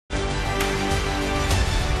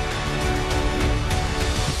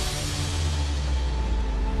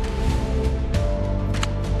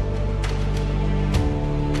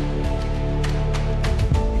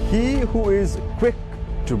He who is quick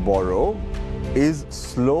to borrow is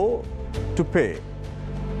slow to pay.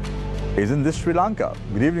 Isn't this Sri Lanka?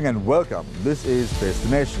 Good evening and welcome. This is Face the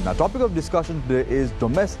Nation. Our topic of discussion today is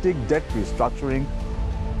domestic debt restructuring.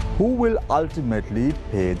 Who will ultimately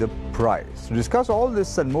pay the price? To discuss all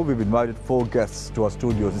this and more, we've invited four guests to our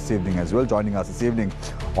studios this evening as well. Joining us this evening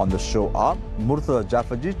on the show are Murtaza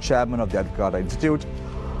Jafferji, Chairman of the Advocata Institute;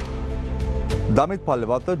 Damit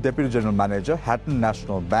Pallewatha, Deputy General Manager, Hatton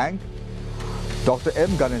National Bank; Dr. M.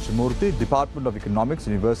 Ganeshamurthy, Department of Economics,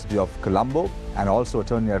 University of Colombo, and also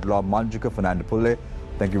Attorney at Law, Manjuka Fernandopulle.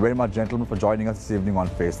 Thank you very much, gentlemen, for joining us this evening on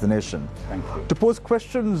Face the Nation. Thank you. To pose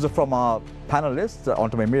questions from our panelists,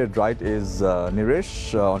 onto my immediate right is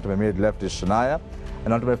Niresh, onto my immediate left is Shania,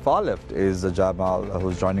 and onto my far left is Jamal,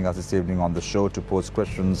 who's joining us this evening on the show to pose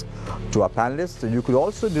questions to our panelists. And you could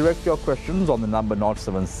also direct your questions on the number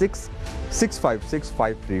 076 656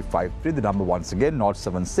 5353. The number once again,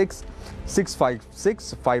 076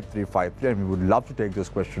 656 5353. And we would love to take those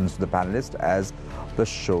questions to the panelists as the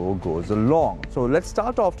show goes along. So let's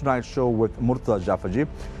start off tonight's show with Murtaza Jafferji,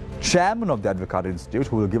 Chairman of the Advocata Institute,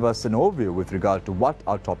 who will give us an overview with regard to what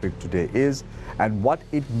our topic today is and what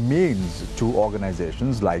it means to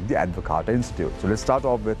organizations like the Advocata Institute. So let's start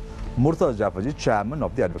off with Murtaza Jafferji, Chairman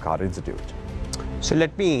of the Advocata Institute. So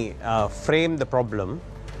let me frame the problem.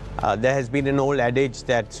 There has been an old adage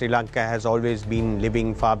that Sri Lanka has always been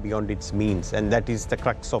living far beyond its means, and that is the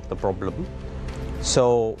crux of the problem.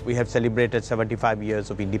 So we have celebrated 75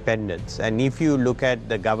 years of independence, and if you look at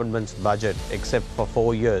the government's budget, except for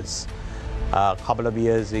 4 years, a couple of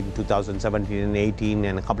years in 2017 and 18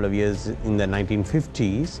 and a couple of years in the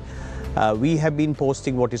 1950s, we have been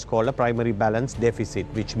posting what is called a primary balance deficit,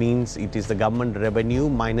 which means it is the government revenue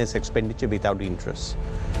minus expenditure without interest.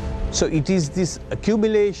 So it is this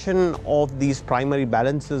accumulation of these primary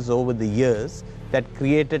balances over the years that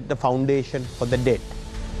created the foundation for the debt.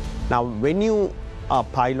 Now, when you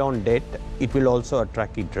pile on debt, it will also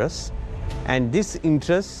attract interest, and this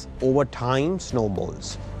interest over time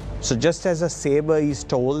snowballs. So just as a saver is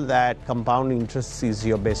told that compound interest is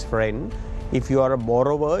your best friend, if you are a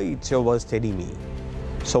borrower, it's your worst enemy.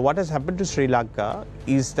 So what has happened to Sri Lanka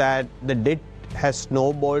is that the debt has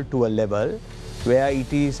snowballed to a level where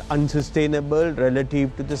it is unsustainable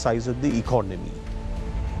relative to the size of the economy.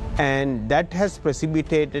 And that has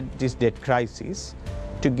precipitated this debt crisis.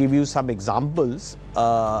 To give you some examples,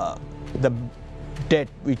 the debt,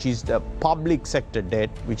 which is the public sector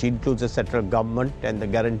debt, which includes the central government and the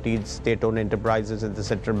guaranteed state-owned enterprises and the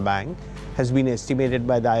central bank, has been estimated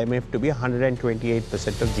by the IMF to be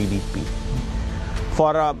 128% of GDP.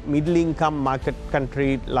 For a middle-income market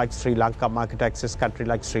country like Sri Lanka, market access country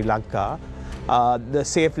like Sri Lanka, the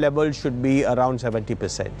safe level should be around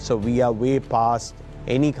 70%. So we are way past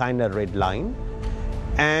any kind of red line.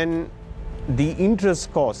 And the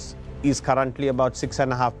interest cost is currently about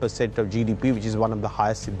 6.5% of GDP, which is one of the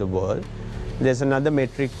highest in the world. There's another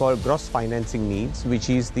metric called gross financing needs, which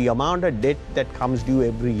is the amount of debt that comes due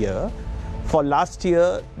every year. For last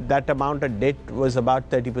year, that amount of debt was about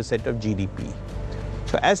 30% of GDP.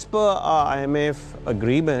 So as per our IMF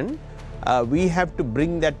agreement, we have to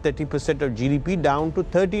bring that 30% of GDP down to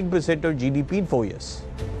 13% of GDP in 4 years,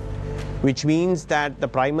 which means that the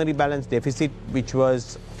primary balance deficit, which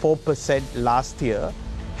was 4% last year,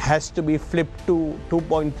 has to be flipped to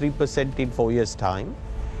 2.3% in 4 years' time.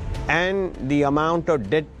 And the amount of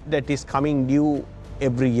debt that is coming due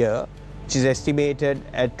every year, which is estimated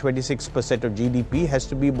at 26% of GDP, has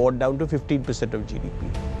to be brought down to 15% of GDP.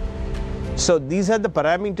 So these are the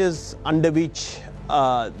parameters under which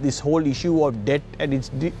this whole issue of debt and its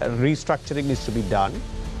restructuring is to be done.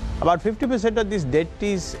 About 50% of this debt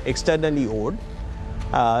is externally owed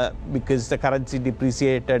because the currency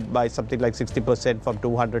depreciated by something like 60% from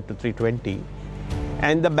 200 to 320.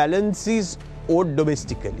 And the balance is owed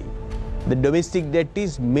domestically. The domestic debt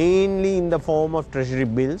is mainly in the form of treasury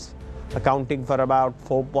bills, accounting for about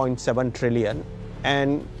 4.7 trillion,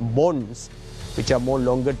 and bonds, which are more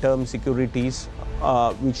longer term securities,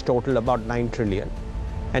 which total about 9 trillion.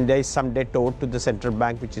 And there is some debt owed to the central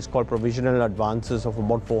bank, which is called provisional advances of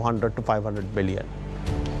about 400 to 500 billion.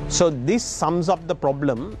 So this sums up the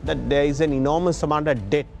problem that there is an enormous amount of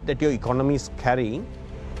debt that your economy is carrying.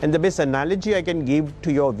 And the best analogy I can give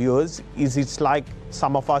to your viewers is it's like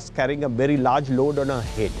some of us carrying a very large load on our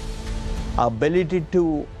head. Our ability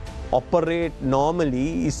to operate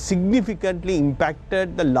normally is significantly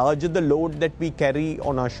impacted the larger the load that we carry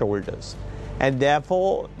on our shoulders. And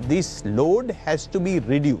therefore, this load has to be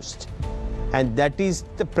reduced. And that is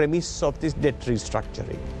the premise of this debt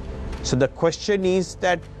restructuring. So the question is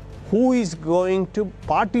that who is going to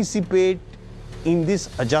participate in this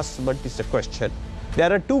adjustment is the question.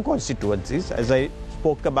 There are two constituencies, as I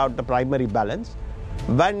spoke about the primary balance.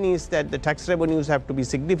 One is that the tax revenues have to be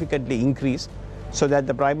significantly increased so that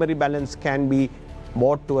the primary balance can be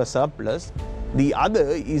brought to a surplus. The other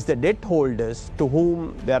is the debt holders to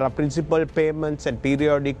whom there are principal payments and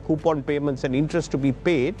periodic coupon payments and interest to be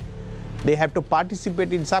paid. They have to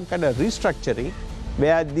participate in some kind of restructuring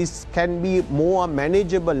where this can be more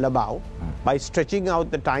manageable about by stretching out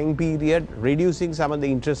the time period, reducing some of the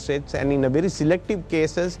interest rates, and in a very selective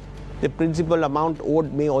cases, the principal amount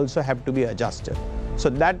owed may also have to be adjusted. So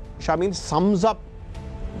that, Shamin, sums up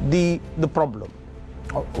the problem.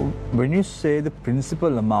 When you say the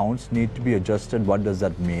principal amounts need to be adjusted, what does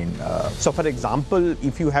that mean? So for example,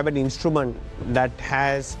 if you have an instrument that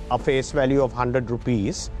has a face value of 100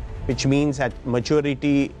 rupees, which means at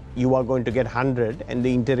maturity you are going to get 100, and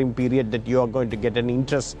the interim period that you are going to get an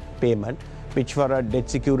interest payment, which for a debt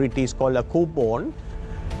security is called a coupon.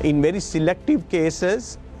 In very selective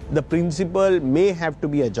cases, the principal may have to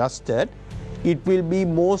be adjusted. It will be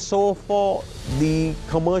more so for the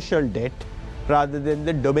commercial debt rather than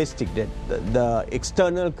the domestic debt. The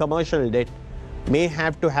external commercial debt may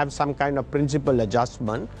have to have some kind of principal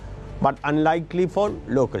adjustment, but unlikely for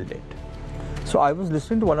local debt. So I was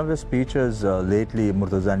listening to one of your speeches lately,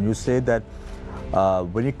 Murtaza, and you say that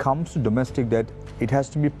when it comes to domestic debt, it has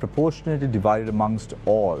to be proportionately divided amongst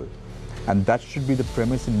all. And that should be the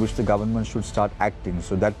premise in which the government should start acting.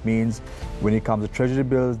 So that means when it comes to treasury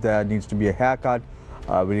bills, there needs to be a haircut.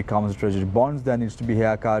 When it comes to treasury bonds, there needs to be a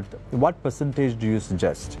haircut. What percentage do you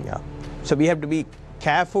suggest? Yeah. So we have to be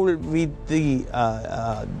careful with the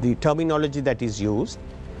terminology that is used.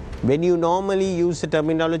 When you normally use the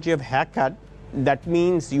terminology of haircut, that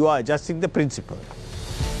means you are adjusting the principal.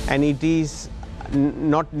 And it is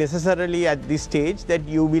not necessarily at this stage that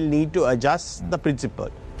you will need to adjust the principal.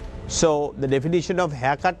 So the definition of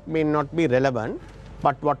haircut may not be relevant,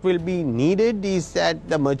 but what will be needed is that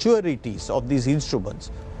the maturities of these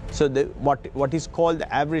instruments. So what is called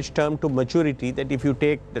the average term to maturity, that if you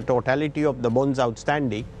take the totality of the bonds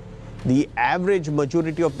outstanding, the average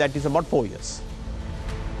maturity of that is about 4 years.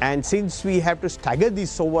 And since we have to stagger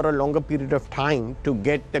this over a longer period of time to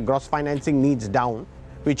get the gross financing needs down,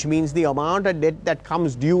 which means the amount of debt that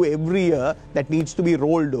comes due every year that needs to be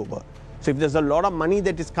rolled over. So if there's a lot of money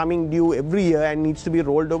that is coming due every year and needs to be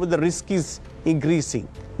rolled over, the risk is increasing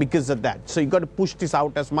because of that. So you've got to push this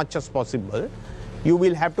out as much as possible. You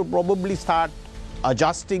will have to probably start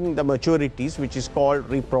adjusting the maturities, which is called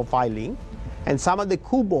reprofiling. And some of the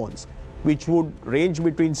coupons, which would range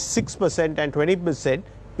between 6% and 20%,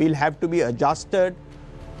 will have to be adjusted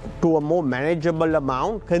to a more manageable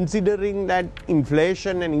amount, considering that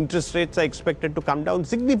inflation and interest rates are expected to come down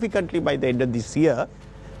significantly by the end of this year,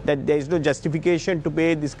 that there is no justification to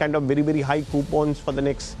pay this kind of very, very high coupons for the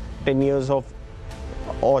next 10 years or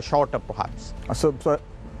shorter perhaps. So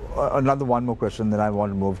another one more question, then I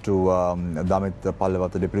want to move to Damit Pallava,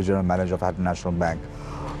 the Deputy General Manager of Hatton National Bank.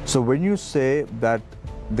 So when you say that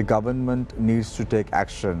the government needs to take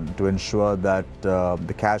action to ensure that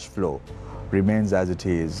the cash flow remains as it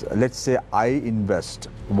is, let's say I invest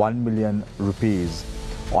 1 million rupees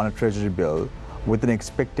on a treasury bill with an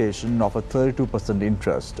expectation of a 32%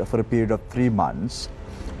 interest for a period of 3 months,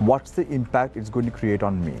 what's the impact it's going to create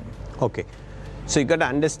on me? Okay, so you got to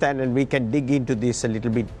understand, and we can dig into this a little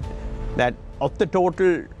bit, that of the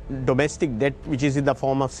total domestic debt which is in the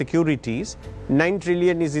form of securities, 9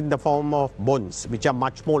 trillion is in the form of bonds, which are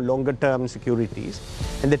much more longer term securities,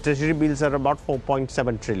 and the treasury bills are about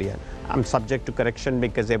 4.7 trillion. I'm subject to correction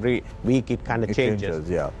because every week it kind of changes.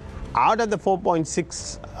 Yeah. Out of the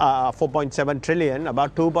 4.7 trillion,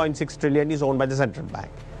 about 2.6 trillion is owned by the central bank.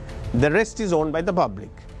 The rest is owned by the public.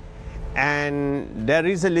 And there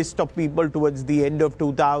is a list of people towards the end of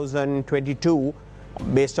 2022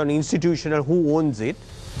 based on institutional who owns it.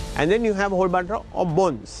 And then you have a whole bunch of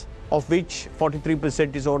bonds, of which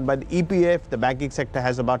 43% is owned by the EPF. The banking sector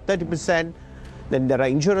has about 30%. Then there are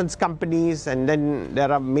insurance companies, and then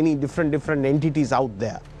there are many different entities out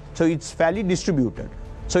there. So it's fairly distributed.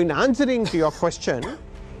 So in answering to your question,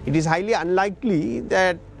 it is highly unlikely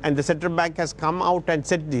that, and the central bank has come out and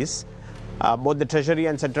said this, both the Treasury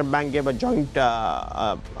and central bank gave a joint,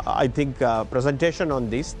 presentation on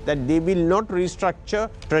this, that they will not restructure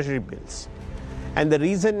Treasury bills. And the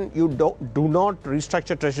reason you do not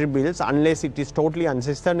restructure Treasury bills unless it is totally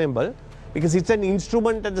unsustainable, because it's an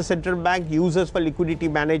instrument that the central bank uses for liquidity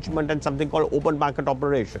management and something called open market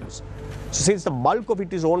operations. So since the bulk of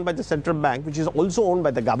it is owned by the central bank, which is also owned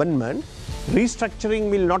by the government, restructuring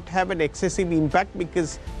will not have an excessive impact,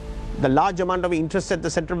 because the large amount of interest that the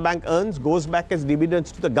central bank earns goes back as dividends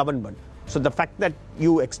to the government. So the fact that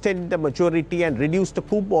you extend the maturity and reduce the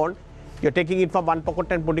coupon, you're taking it from one pocket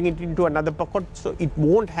and putting it into another pocket, so it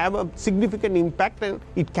won't have a significant impact and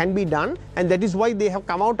it can be done, and that is why they have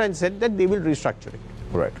come out and said that they will restructure it.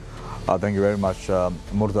 Right. Thank you very much,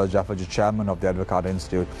 Murtaza Jafarji, Chairman of the Advocate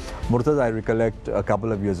Institute. Murtaza, I recollect a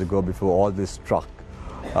couple of years ago, before all this struck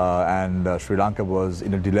and Sri Lanka was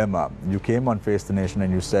in a dilemma, you came on Face the Nation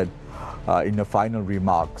and you said in your final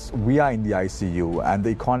remarks, we are in the ICU and the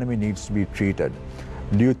economy needs to be treated.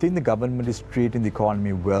 Do you think the government is treating the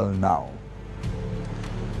economy well now?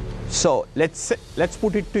 So let's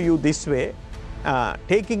put it to you this way,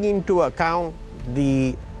 taking into account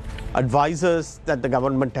the advisors that the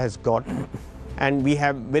government has got, and we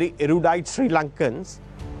have very erudite Sri Lankans.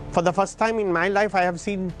 For the first time in my life, I have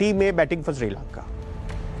seen Team A batting for Sri Lanka.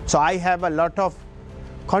 So I have a lot of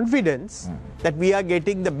confidence that we are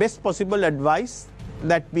getting the best possible advice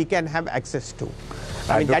that we can have access to.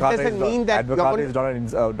 I mean, that doesn't mean that Advocate is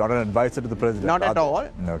not an advisor to the president. Not at all.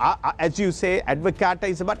 No. As you say, Advocate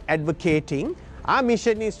is about advocating. Our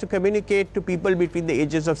mission is to communicate to people between the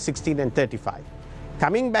ages of 16 and 35.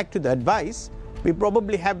 Coming back to the advice, we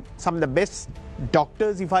probably have some of the best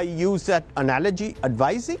doctors, if I use that analogy,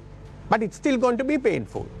 advising, but it's still going to be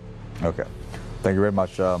painful. Okay. Thank you very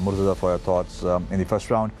much, Murtaza, for your thoughts in the first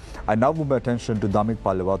round. I now move my attention to Damit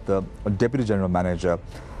Palawat, the Deputy General Manager,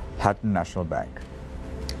 Hatton National Bank.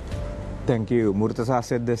 Thank you. Murtaza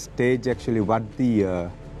set the stage actually what the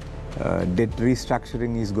debt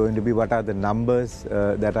restructuring is going to be, what are the numbers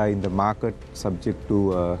that are in the market subject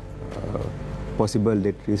to possible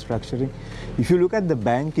debt restructuring. If you look at the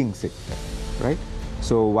banking sector, right?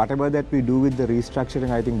 So whatever that we do with the restructuring,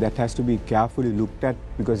 I think that has to be carefully looked at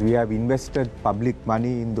because we have invested public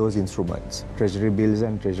money in those instruments, treasury bills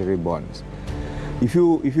and treasury bonds. If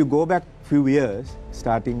you go back few years,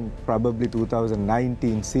 starting probably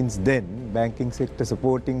 2019, since then, banking sector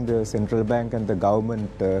supporting the central bank and the government,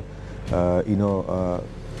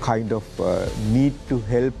 kind of need to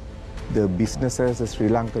help the businesses, the Sri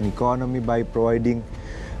Lankan economy by providing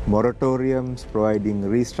moratoriums, providing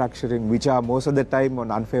restructuring, which are most of the time on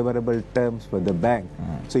unfavorable terms for the bank.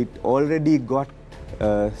 So it already got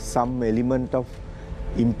some element of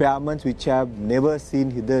impairments which have never seen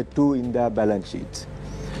hitherto in their balance sheets.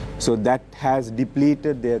 So that has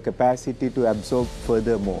depleted their capacity to absorb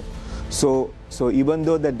furthermore. So even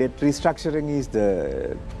though the debt restructuring is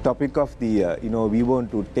the topic of the, we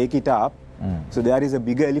want to take it up, so there is a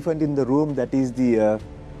bigger elephant in the room, that is the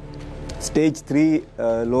stage 3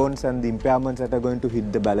 loans and the impairments that are going to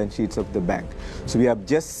hit the balance sheets of the bank. So we have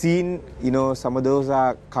just seen, some of those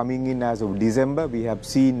are coming in as of December. We have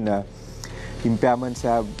seen impairments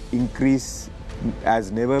have increased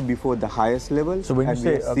as never before, the highest level. So when you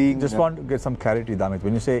say, just want to get some clarity, Damit,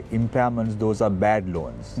 when you say impairments, those are bad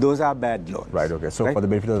loans? Those are bad loans. Right, okay. So for the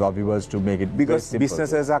benefit of our viewers, to make it because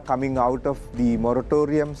businesses are coming out of the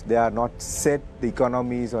moratoriums, they are not set, the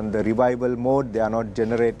economy is on the revival mode, they are not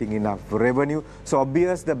generating enough revenue. So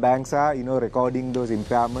obvious the banks are, recording those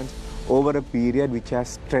impairments over a period which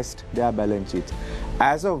has stressed their balance sheets.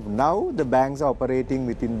 As of now, the banks are operating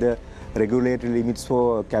within the regulatory limits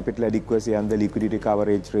for capital adequacy and the liquidity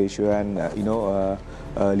coverage ratio and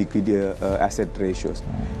liquid asset ratios.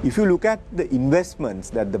 If you look at the investments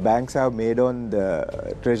that the banks have made on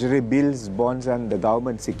the treasury bills, bonds and the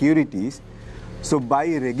government securities, so by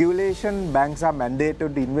regulation banks are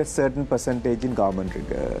mandated to invest certain percentage in government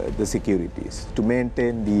the securities to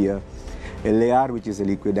maintain the LAR, which is a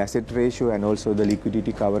liquid asset ratio, and also the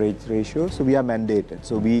liquidity coverage ratio. So we are mandated.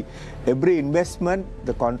 So every investment,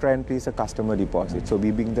 the contra entry is a customer deposit. So we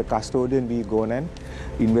being the custodian, we go and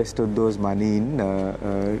invested those money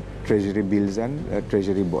in treasury bills and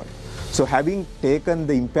treasury bond. So having taken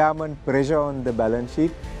the impairment pressure on the balance sheet,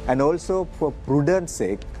 and also for prudence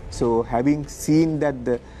sake, so having seen that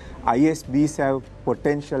the ISBs have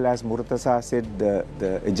potential, as Murtaza said,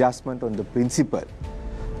 the adjustment on the principal.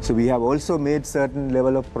 So we have also made certain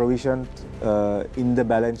level of provision in the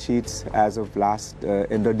balance sheets as of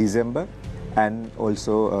end of December and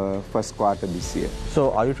also first quarter this year.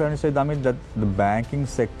 So are you trying to say, Damit, that the banking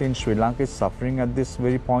sector in Sri Lanka is suffering at this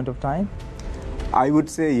very point of time? I would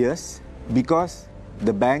say yes, because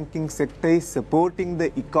the banking sector is supporting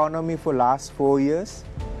the economy for last 4 years.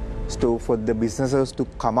 So for the businesses to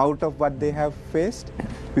come out of what they have faced,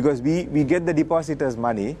 because we get the depositors'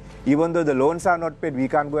 money, even though the loans are not paid, we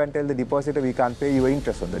can't go and tell the depositor we can't pay your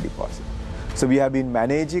interest on the deposit. So we have been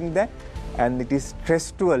managing that, and it is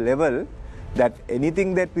stressed to a level that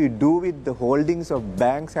anything that we do with the holdings of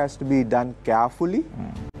banks has to be done carefully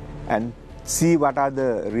and see what are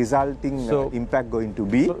the resulting impact going to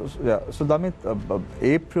be. So Damit,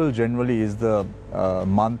 April generally is the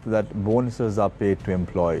month that bonuses are paid to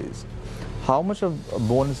employees. How much of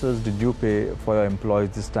bonuses did you pay for your employees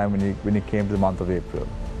this time when you came to the month of April?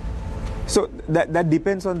 So that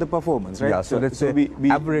depends on the performance, right? Yeah, so let's say we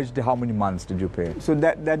averaged how many months did you pay? So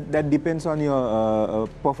that depends on your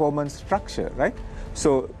performance structure, right?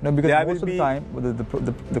 So no, because most of the time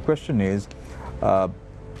the question is,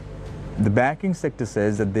 the banking sector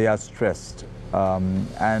says that they are stressed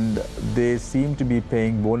and they seem to be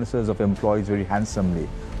paying bonuses of employees very handsomely.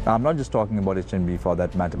 Now, I'm not just talking about HNB for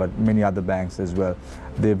that matter, but many other banks as well.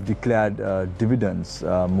 They've declared dividends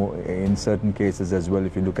in certain cases as well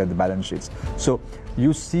if you look at the balance sheets. So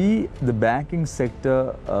you see the banking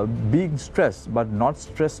sector being stressed, but not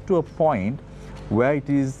stressed to a point where it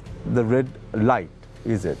is the red light,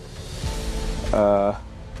 is it?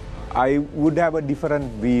 I would have a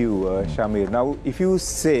different view, Shamir. Now, if you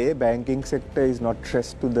say banking sector is not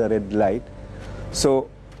stressed to the red light, so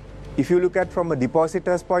if you look at from a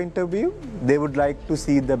depositor's point of view, they would like to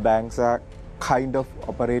see the banks are kind of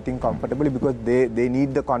operating comfortably because they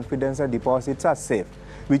need the confidence that deposits are safe,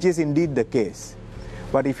 which is indeed the case.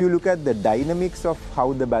 But if you look at the dynamics of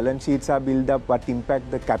how the balance sheets are built up, what impact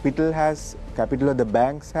the capital of the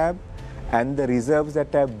banks have, and the reserves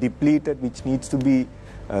that have depleted, which needs to be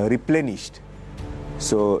replenished.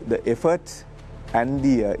 So the efforts and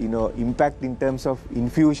the impact in terms of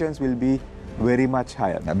infusions will be very much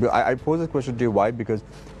higher. I pose this question to you, why? Because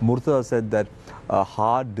Murtaza said that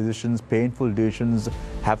hard decisions, painful decisions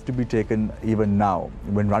have to be taken even now.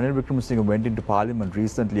 When Ranil Wickremesinghe went into Parliament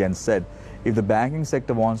recently and said, if the banking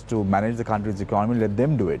sector wants to manage the country's economy, let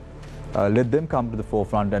them do it. Let them come to the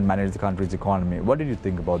forefront and manage the country's economy. What did you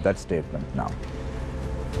think about that statement now?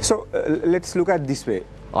 So let's look at this way.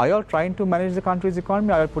 Are you all trying to manage the country's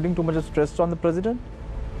economy? Are you putting too much stress on the president?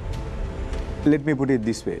 Let me put it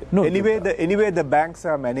this way. No, anyway, the banks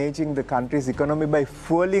are managing the country's economy by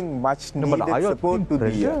fueling much needed support to the.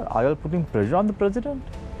 Are you all putting pressure on the president?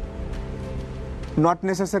 Not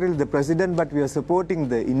necessarily the president, but we are supporting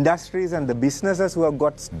the industries and the businesses who have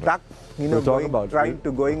got stuck,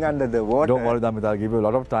 going under the water. Don't worry, Damit, I'll give you a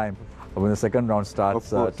lot of time when the second round starts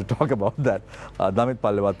to talk about that. Damit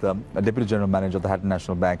Palewat, Deputy General Manager of the Hatton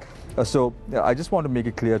National Bank. So I just want to make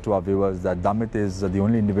it clear to our viewers that Damit is the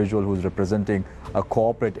only individual who is representing a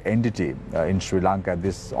corporate entity in Sri Lanka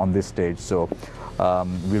on this stage. So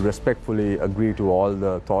we respectfully agree to all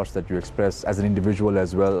the thoughts that you express as an individual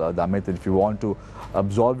as well, Damit. If you want to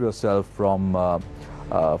absolve yourself from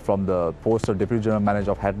the post of Deputy General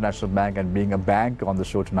Manager of Hatton National Bank and being a bank on the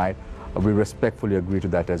show tonight, we respectfully agree to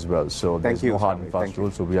that as well. So there's no hard and fast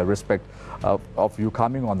rule. So we have respect of you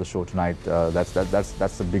coming on the show tonight. That's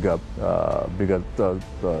the bigger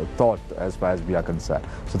thought as far as we are concerned.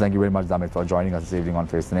 So thank you very much, Damit, for joining us this evening on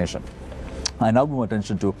Face the Nation. I now move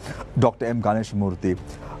attention to Dr. M. Ganeshamurthy,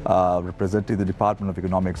 representing the Department of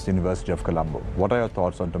Economics, University of Colombo. What are your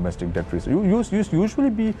thoughts on domestic debt risk? You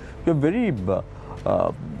usually you're very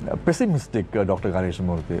pessimistic, Dr.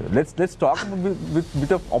 Ganeshamurthy. Let's talk with a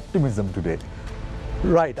bit of optimism today.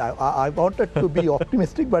 Right. I wanted to be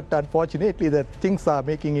optimistic, but unfortunately, the things are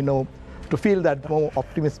making to feel that more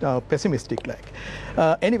pessimistic.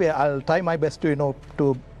 Anyway, I'll try my best to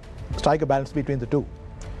to strike a balance between the two,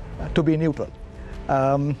 to be neutral.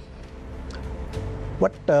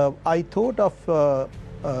 What I thought of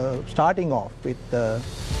starting off with,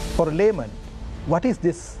 for a layman, what is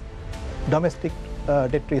this domestic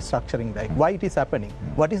debt restructuring like? Why it is happening?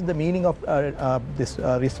 What is the meaning of this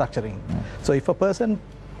restructuring? So if a person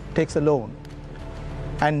takes a loan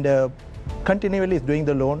and continually is doing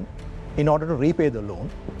the loan in order to repay the loan,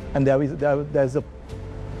 and there's a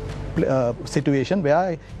situation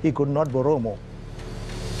where he could not borrow more.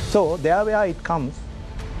 So there where it comes,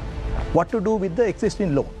 what to do with the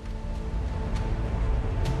existing loan?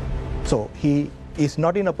 So he is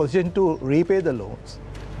not in a position to repay the loans,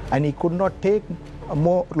 and he could not take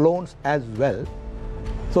more loans as well.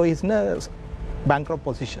 So he's in a bankrupt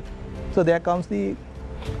position. So there comes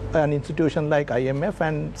an institution like IMF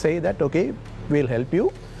and say that, okay, we'll help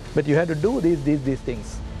you, but you have to do these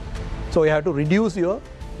things. So you have to reduce your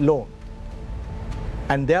loan.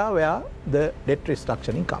 And there where the debt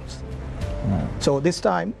restructuring comes. So this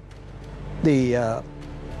time, the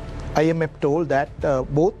IMF told that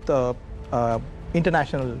both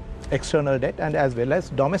international external debt and as well as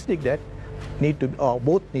domestic debt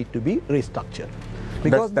both need to be restructured.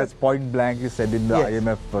 Because that's point blank said in the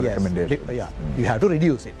IMF recommendation. Yeah, you have to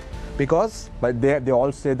reduce it because. But they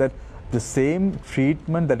all say that the same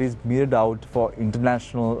treatment that is meted out for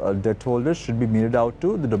international debt holders should be meted out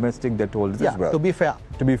to the domestic debt holders as well. To be fair.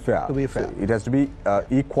 To be fair. To be fair. So it has to be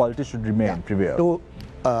equality should remain, prevail. To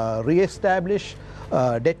re-establish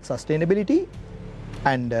debt sustainability,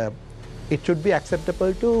 and it should be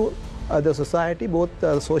acceptable to the society, both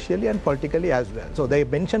socially and politically as well. So they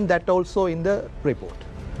mentioned that also in the report.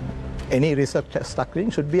 Any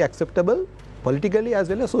restructuring should be acceptable politically as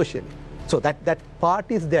well as socially. So that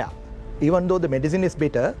part is there. Even though the medicine is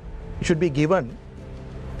bitter, it should be given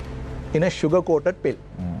in a sugar-coated pill.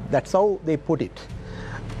 That's how they put it.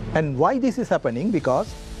 And why this is happening?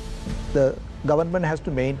 Because the government has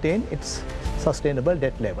to maintain its sustainable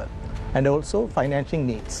debt level and also financing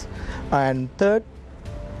needs. And third,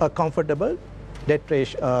 a comfortable debt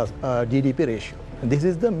ratio, GDP ratio. And this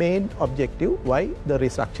is the main objective why the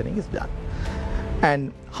restructuring is done.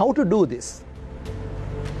 And how to do this?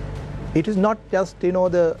 It is not just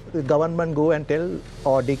the government go and tell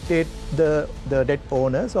or dictate the debt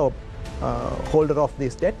owners or holder of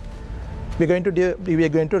this debt. We are going to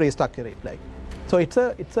restructure it like. So it's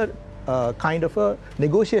a kind of a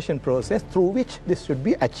negotiation process through which this should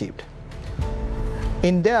be achieved.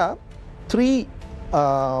 In there, three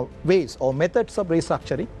ways or methods of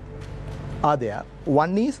restructuring are there.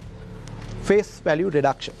 One is face value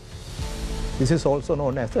reduction. This is also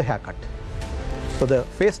known as a haircut. So the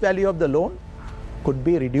face value of the loan could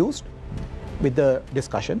be reduced with the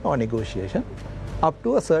discussion or negotiation up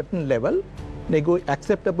to a certain level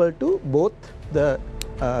acceptable to both the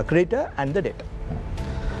creditor and the debtor.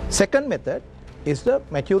 Second method is the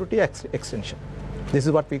maturity extension. This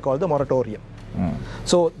is what we call the moratorium.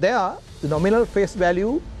 So there, the nominal face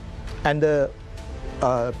value and the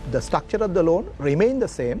structure of the loan remain the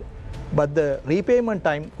same, but the repayment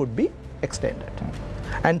time could be extended.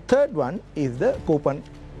 And third one is the coupon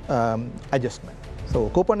adjustment. So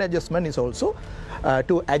coupon adjustment is also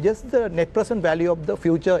to adjust the net present value of the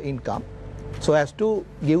future income so as to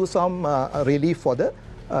give some relief for the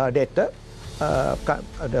debtor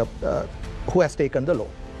who has taken the loan.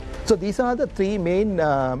 So these are the three main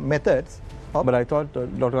methods. But I thought,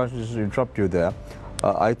 Dr. Ganesh, just to interrupt you there,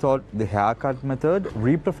 I thought the haircut method,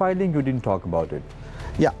 reprofiling, you didn't talk about it.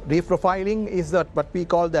 Yeah, reprofiling is what we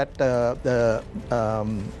call that the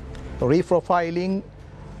reprofiling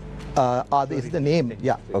is the name.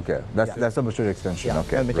 Yeah. Okay, that's a maturity extension. Yeah,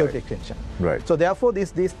 okay, maturity extension. Right. So therefore,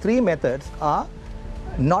 these three methods are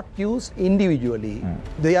not used individually.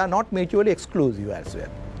 They are not mutually exclusive as well.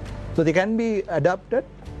 So they can be adapted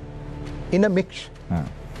in a mix.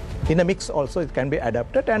 In a mix also it can be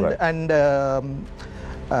adapted, and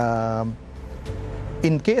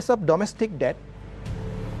in case of domestic debt,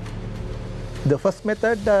 the first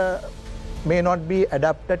method may not be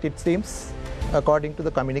adapted, it seems, according to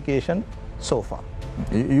the communication so far.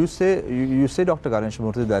 You say, Dr. Ganesh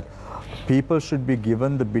Murthy, that people should be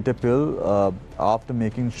given the bitter pill after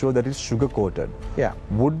making sure that it's sugar-coated. Yeah.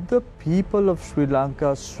 Would the people of Sri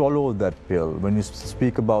Lanka swallow that pill when you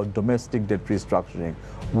speak about domestic debt restructuring?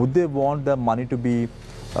 Would they want their money to be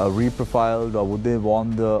reprofiled, or would they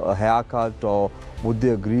want a haircut, or would they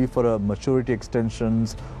agree for a maturity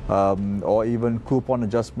extensions or even coupon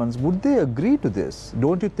adjustments? Would they agree to this?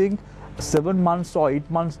 Don't you think 7 months or 8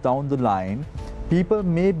 months down the line, people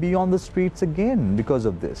may be on the streets again because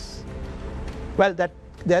of this? Well,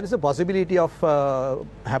 there is a possibility of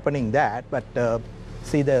happening that, but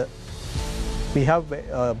see, we have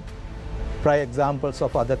prior examples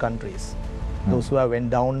of other countries, those who have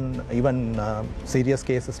went down, even serious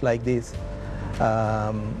cases like this.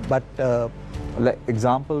 But like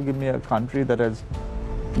example, give me a country that has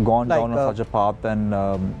gone down on such a path and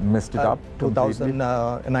messed it up.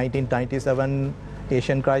 1997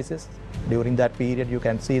 Asian crisis. During that period, you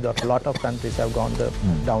can see that a lot of countries have gone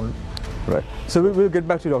down. Right. So we'll get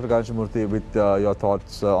back to you, Dr. Ganesh Murthy, with your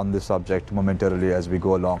thoughts on this subject momentarily as we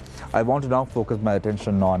go along. I want to now focus my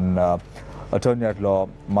attention on Attorney at Law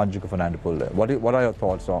Manjuka Fernandopoulos. What are your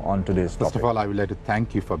thoughts on today's topic? First of all, I would like to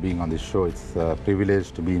thank you for being on this show. It's a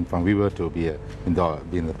privilege to be from Weaver to be in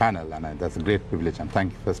the panel, and that's a great privilege. And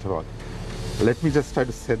thank you, first of all. Let me just try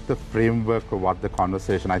to set the framework of what the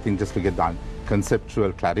conversation, I think, just to get the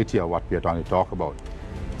conceptual clarity of what we are trying to talk about.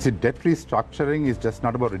 See, debt restructuring is just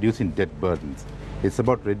not about reducing debt burdens. It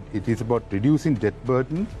is about reducing debt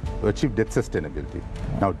burden to achieve debt sustainability.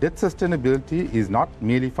 Now, debt sustainability is not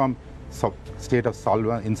merely from state of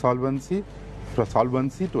insolvency, from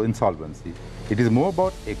solvency to insolvency. It is more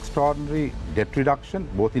about extraordinary debt reduction,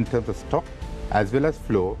 both in terms of stock as well as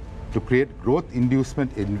flow, to create growth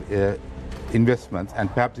inducement in investments, and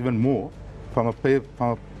perhaps even more from a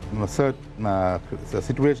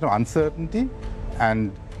situation of uncertainty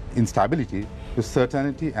and instability to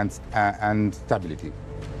certainty and stability.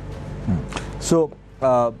 So,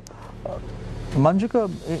 Manjuka,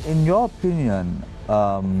 in your opinion,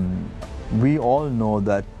 we all know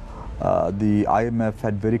that the IMF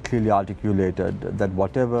had very clearly articulated that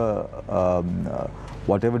whatever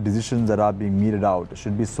decisions that are being meted out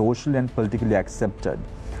should be socially and politically accepted.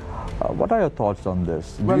 What are your thoughts on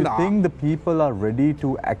this? Do you think the people are ready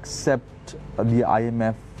to accept the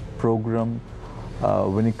IMF program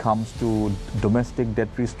when it comes to domestic debt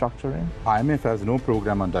restructuring? IMF has no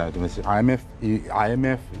program on domestic.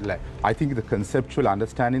 IMF, I think the conceptual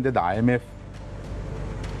understanding that the IMF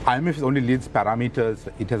only leads parameters.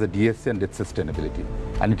 It has a DSA and debt sustainability,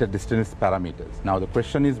 and it has distinct parameters. Now the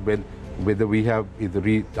question is whether we have, the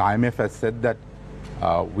IMF has said that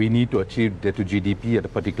we need to achieve debt to GDP at a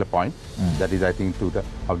particular point. That is, I think, to the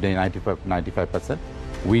 95%.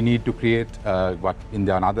 We need to create what in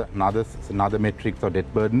the another metrics or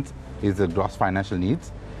debt burdens is the gross financial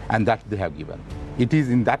needs, and that they have given. It is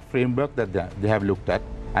in that framework that they have looked at,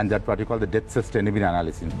 and that's what you call the debt sustainability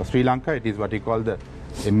analysis. For Sri Lanka, it is what you call the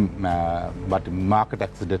market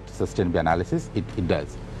access debt sustainability analysis. It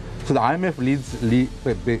does. So the IMF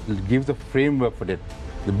gives a framework for debt.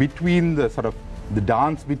 Between the sort of the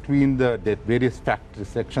dance between the debt, various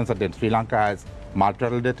sections of debt. Sri Lanka has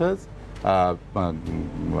multilateral debtors,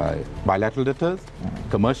 bilateral debtors,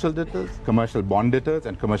 commercial debtors, commercial bond debtors,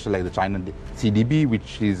 and commercial like the China CDB,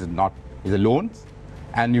 which is a loans,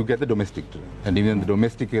 and you get the domestic. And even the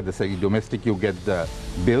domestic, you get the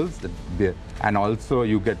bills, and also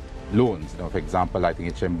you get loans. For example, I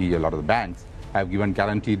think HMB, a lot of the banks have given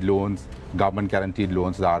guaranteed loans, government guaranteed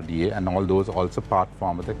loans, the RDA, and all those also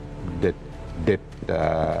form of the debt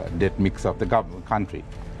mix of the country.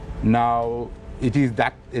 Now, it is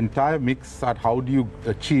that entire mix at how do you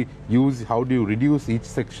reduce each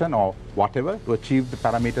section or whatever to achieve the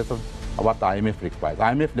parameters of what the IMF requires.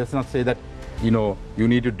 IMF does not say that you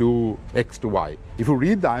need to do X to Y. If you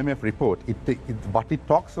read the IMF report, what it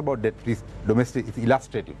talks about debt is domestic, it's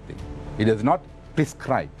illustrative thing. It does not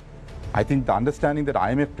prescribe. I think the understanding that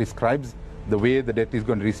IMF prescribes the way the debt is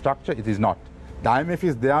going to restructure, it is not. The IMF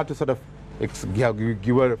is there to sort of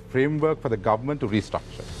give a framework for the government to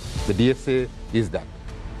restructure. The DSA is that.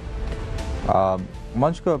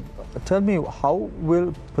 Manjuka, tell me, how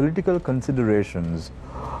will political considerations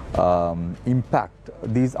impact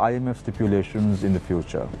these IMF stipulations in the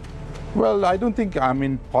future? Well, I don't think,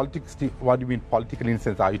 politics, what do you mean political in the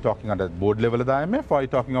sense, are you talking at the board level of the IMF, or are you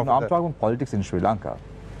talking of I'm talking politics in Sri Lanka.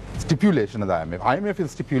 Stipulation of the IMF. IMF will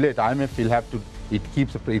stipulate, IMF will have to, it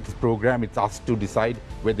keeps its program, it's us to decide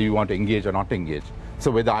whether you want to engage or not engage.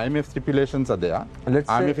 So whether IMF stipulations are there, let's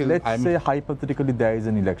say hypothetically there is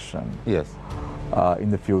an election. Yes.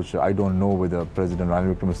 In the future, I don't know whether President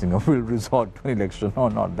Ranil Wickremesinghe will resort to an election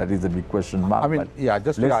or not. That is a big question mark.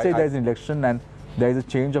 Let's say there is an election and there is a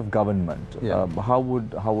change of government. Yeah. How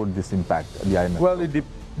would this impact the IMF? Well, it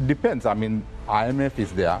depends. IMF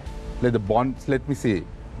is there. Let the bonds. Let me say,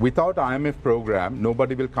 without IMF program,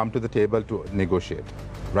 nobody will come to the table to negotiate,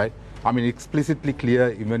 right? Explicitly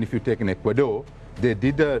clear. Even if you take in Ecuador, they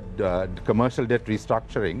did a commercial debt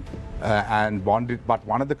restructuring and bonded, but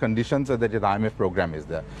one of the conditions is that the IMF program is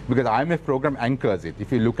there, because the IMF program anchors it.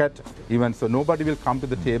 If you look at so nobody will come to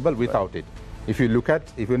the table without it. If you look at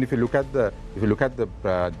the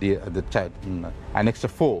Annex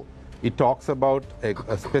 4, it talks about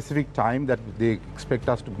a specific time that they expect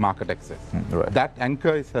us to market access. Right. That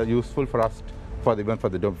anchor is useful for us, even for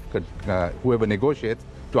the whoever negotiates,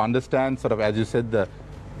 to understand sort of, as you said, the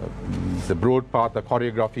broad path, the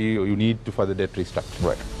choreography you need to for the debt restructuring.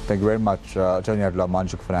 Right. Thank you very much, Attorney Adla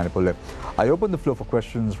Manjuka Fananipole. I open the floor for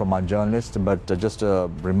questions from our journalists, but just a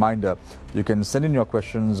reminder, you can send in your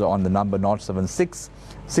questions on the number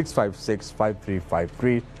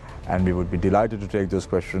 076-656-5353, and we would be delighted to take those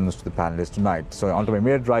questions to the panelists tonight. So on to my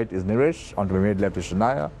immediate right is Niresh, on to my immediate left is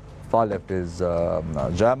Shania, far left is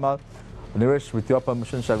Jamal. Niresh, with your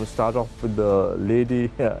permission, shall we start off with the lady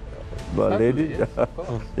here?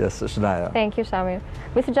 Yes, Shania. Thank you, Shamir.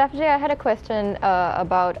 Mr. Jafferjee, I had a question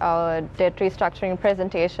about our debt restructuring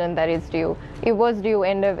presentation that is due. It was due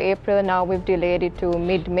end of April, now we've delayed it to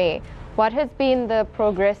mid-May. What has been the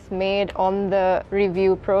progress made on the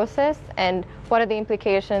review process, and what are the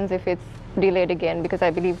implications if it's delayed again? Because I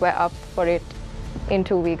believe we're up for it in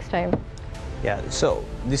 2 weeks' time. Yeah, so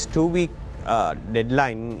this 2-week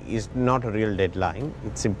deadline is not a real deadline.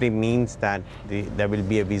 It simply means that there will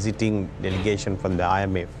be a visiting delegation from the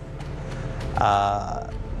IMF.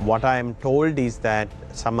 What I am told is that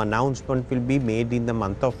some announcement will be made in the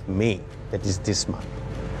month of May, that is this month.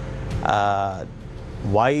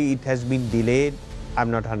 Why it has been delayed,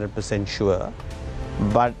 I'm not 100% sure.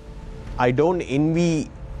 But I don't envy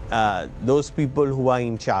those people who are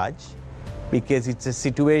in charge, because it's a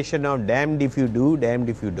situation of damned if you do, damned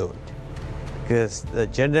if you don't. Because the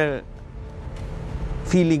general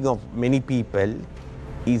feeling of many people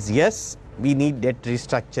is, yes, we need debt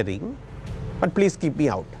restructuring, but please keep me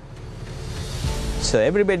out. So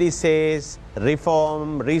everybody says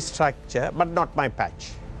reform, restructure, but not my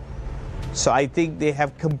patch. So I think they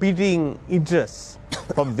have competing interests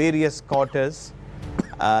from various quarters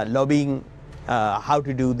lobbying how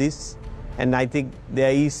to do this. And I think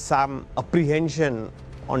there is some apprehension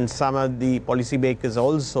on some of the policymakers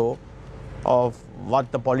also of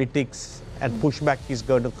what the politics and pushback is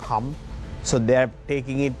going to come. So they are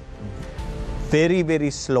taking it very, very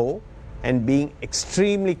slow and being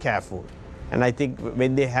extremely careful. And I think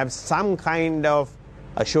when they have some kind of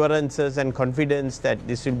assurances and confidence that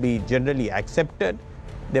this will be generally accepted,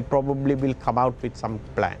 they probably will come out with some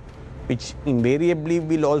plan, which invariably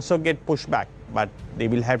will also get pushback, but they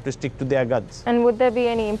will have to stick to their guns. And would there be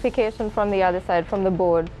any implication from the other side, from the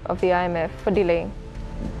board of the IMF, for delaying?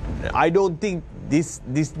 I don't think this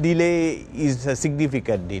delay is a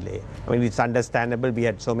significant delay. I mean, it's understandable. We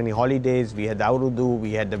had so many holidays. We had the Aurudu,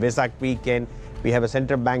 we had the Vesak weekend. We have a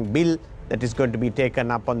central bank bill that is going to be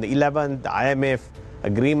taken up on the 11th. The IMF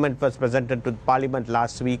agreement was presented to Parliament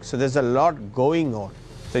last week. So there's a lot going on.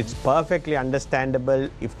 So it's perfectly understandable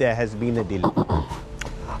if there has been a delay.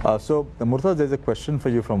 So, Murtaza, there's a question for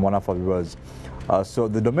you from one of our viewers. So,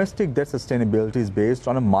 the domestic debt sustainability is based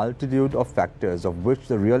on a multitude of factors, of which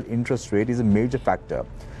the real interest rate is a major factor.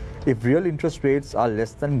 If real interest rates are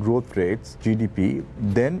less than growth rates, GDP,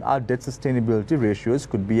 then our debt sustainability ratios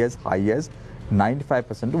could be as high as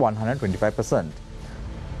 95% to 125%.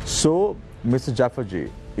 So, Mr. Jafferji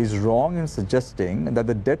is wrong in suggesting that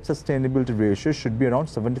the debt sustainability ratio should be around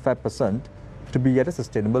 75% to be at a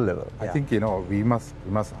sustainable level. I think, we must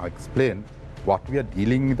explain what we are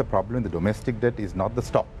dealing with. The problem in the domestic debt is not the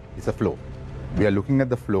stock, it's a flow. We are looking at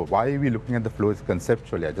the flow. Why are we looking at the flow is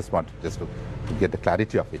conceptually, I just want to get the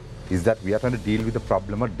clarity of it, is that we are trying to deal with the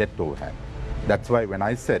problem of debt overhang. That's why when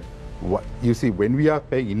I said, you see, when we are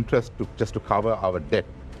paying interest just to cover our debt,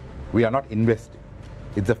 we are not investing.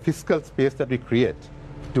 It's a fiscal space that we create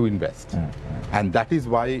to invest. And that is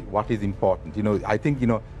why what is important. I think,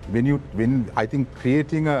 I think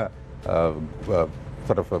creating a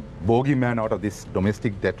sort of a bogeyman out of this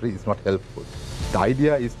domestic debt is not helpful. The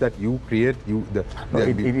idea is that you create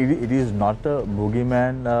it is not a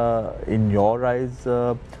boogeyman in your eyes,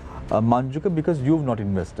 Manjuka, because you've not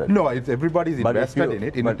invested. No, it's everybody's invested in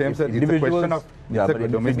it. In terms of it's a question of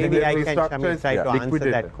domestic maybe debt I can try to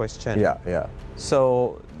answer that question. Yeah.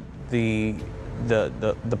 So the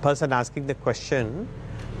person asking the question,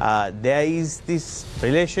 there is this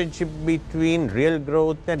relationship between real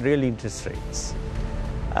growth and real interest rates.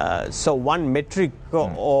 So one metric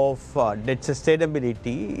of debt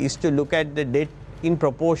sustainability is to look at the debt in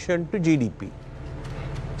proportion to GDP.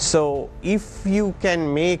 So if you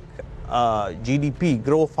can make GDP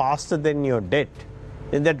grow faster than your debt,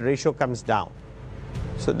 then that ratio comes down.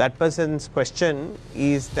 So that person's question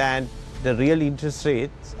is that the real interest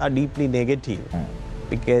rates are deeply negative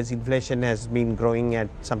because inflation has been growing at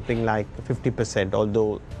something like 50%,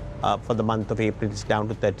 although for the month of April it's down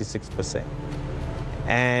to 36%.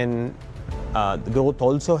 And the growth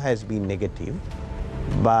also has been negative,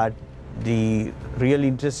 but the real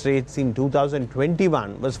interest rates in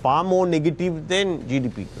 2021 was far more negative than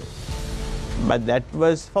GDP growth. But that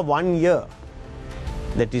was for 1 year.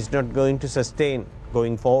 That is not going to sustain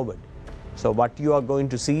going forward. So what you are going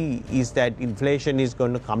to see is that inflation is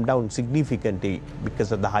going to come down significantly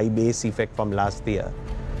because of the high base effect from last year.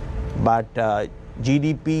 But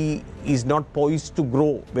GDP is not poised to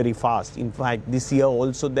grow very fast. In fact, this year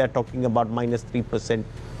also they are talking about minus 3%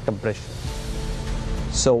 compression.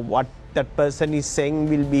 So what that person is saying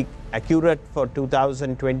will be accurate for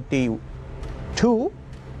 2022,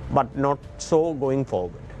 but not so going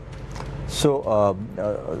forward. So,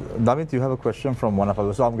 Damit, you have a question from one of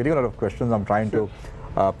us. So I'm getting a lot of questions. I'm trying to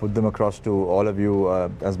put them across to all of you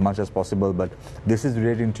as much as possible, but this is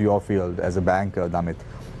relating to your field as a banker, Damit.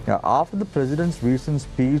 After the President's recent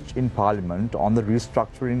speech in Parliament on the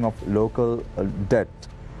restructuring of local debt,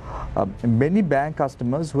 many bank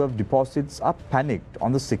customers who have deposits are panicked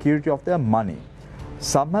on the security of their money.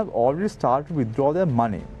 Some have already started to withdraw their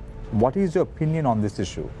money. What is your opinion on this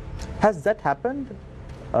issue? Has that happened?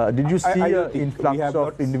 Did you see an influx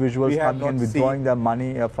of individuals coming and withdrawing their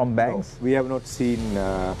money from banks? No, we have not seen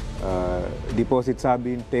deposits are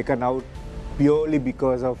being taken out purely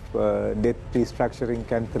because of debt restructuring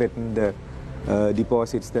can threaten the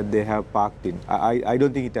deposits that they have parked in. I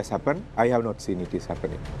don't think it has happened. I have not seen it is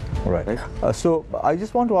happening. Right. So I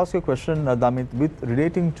just want to ask you a question, Damit, with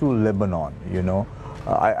relating to Lebanon. You know,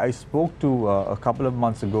 I spoke to a couple of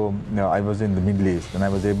months ago. You know, I was in the Middle East, and I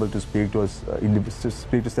was able to speak to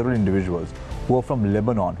several individuals who are from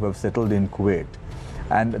Lebanon who have settled in Kuwait,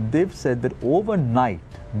 and they've said that overnight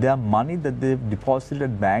their money that they've deposited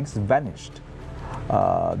at banks vanished.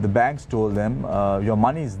 The banks told them, your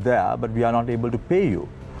money is there, but we are not able to pay you.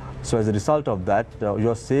 So as a result of that,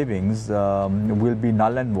 your savings will be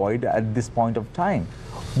null and void at this point of time.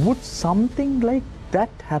 Would something like that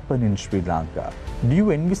happen in Sri Lanka? Do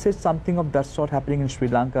you envisage something of that sort happening in Sri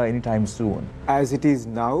Lanka anytime soon? As it is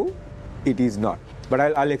now, it is not. But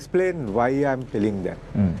I'll explain why I'm telling that.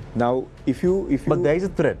 Now, if you... But there is a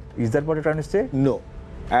threat. Is that what you're trying to say? No.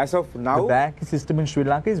 As of now... The banking system in Sri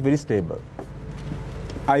Lanka is very stable.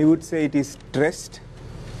 I would say it is stressed.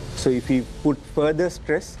 So if we put further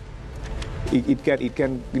stress, it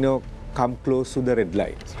can come close to the red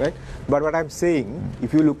lines, right? But what I'm saying,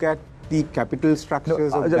 if you look at the capital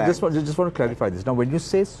structures of banks... Just want to clarify this. Now, when you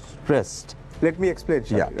say stressed... Let me explain,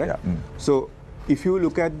 Shafi, right? So if you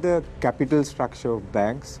look at the capital structure of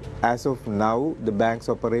banks, as of now, the banks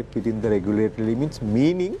operate within the regulatory limits,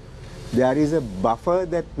 meaning there is a buffer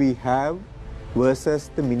that we have versus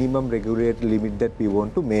the minimum regulatory limit that we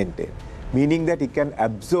want to maintain. Meaning that it can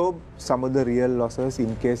absorb some of the real losses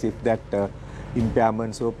in case if that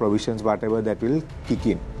impairments or provisions, whatever, that will kick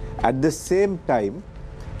in. At the same time,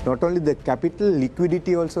 not only the capital,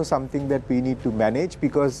 liquidity also something that we need to manage,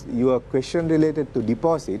 because your question related to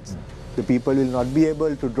deposits, the people will not be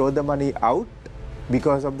able to draw the money out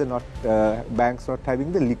because of the banks not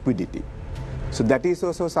having the liquidity. So that is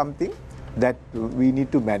also something that we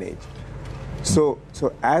need to manage. So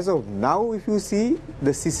as of now, if you see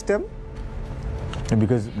the system...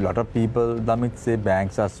 Because a lot of people, Damit, say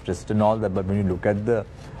banks are stressed and all that, but when you look at the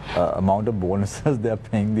amount of bonuses they are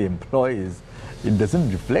paying the employees, it doesn't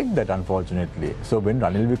reflect that, unfortunately. So when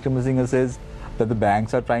Ranil Wickremesinghe says that the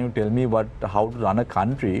banks are trying to tell me how to run a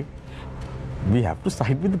country, we have to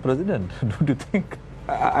side with the president, don't you think?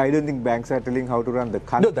 I don't think banks are telling how to run the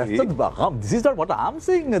country. No, that's not, this is not what I'm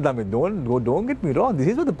saying, Damit. Don't get me wrong. This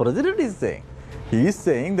is what the president is saying. He is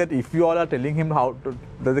saying that if you all are telling him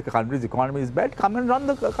that the country's economy is bad, come and run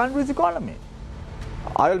the country's economy.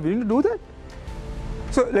 Are you willing to do that?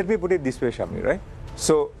 So let me put it this way, Shami, right?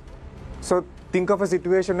 So think of a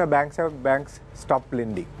situation where banks stop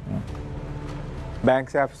lending.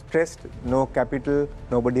 Banks have stressed, no capital,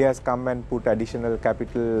 nobody has come and put additional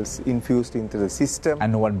capital infused into the system.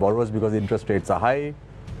 And no one borrows because the interest rates are high.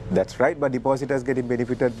 That's right, but depositors getting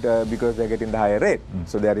benefited because they're getting the higher rate.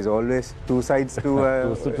 So there is always two sides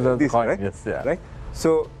to this, coin. Right? Yes, yeah. Right?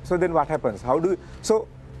 So then what happens? So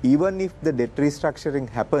even if the debt restructuring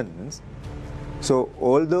happens, so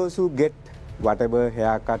all those who get whatever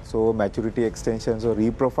haircuts or maturity extensions or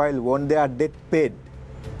reprofile want their debt paid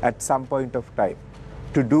at some point of time.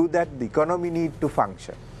 To do that, the economy needs to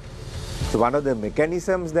function. So one of the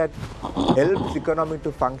mechanisms that helps economy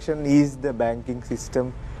to function is the banking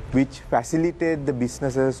system, which facilitate the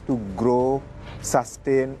businesses to grow,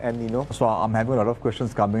 sustain, and So I'm having a lot of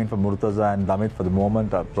questions coming in from Murtaza and Damit for the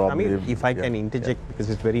moment. Probably. If I can interject, because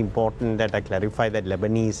it's very important that I clarify that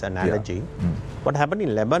Lebanese analogy. What happened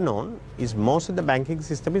in Lebanon is most of the banking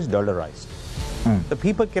system is dollarized. The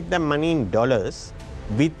people kept their money in dollars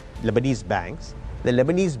with Lebanese banks. The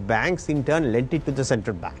Lebanese banks in turn lent it to the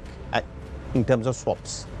central bank in terms of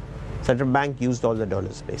swaps. Central bank used all the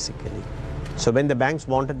dollars basically. So when the banks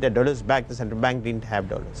wanted their dollars back, the central bank didn't have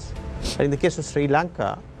dollars. But in the case of Sri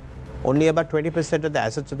Lanka, only about 20% of the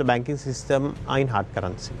assets of the banking system are in hard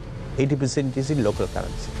currency. 80% is in local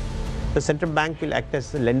currency. The central bank will act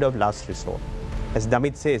as the lender of last resort. As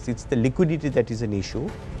Damit says, it's the liquidity that is an issue.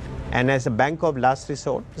 And as a bank of last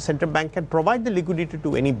resort, the central bank can provide the liquidity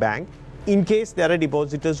to any bank in case there are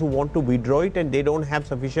depositors who want to withdraw it and they don't have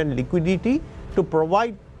sufficient liquidity to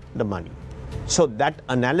provide the money. So that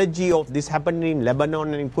analogy of this happened in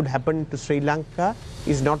Lebanon and it could happen to Sri Lanka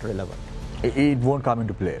is not relevant. It won't come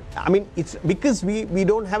into play. I mean, it's because we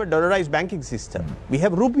don't have a dollarized banking system. We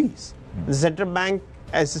have rupees. The central bank,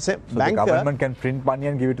 as a banker, the government can print money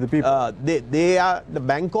and give it to the people. They are the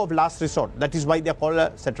bank of last resort. That is why they are called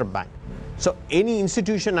a central bank. So any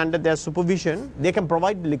institution under their supervision, they can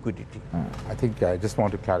provide the liquidity. I think I just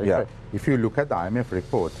want to clarify. Yeah. If you look at the IMF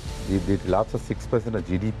report, it allows for 6% of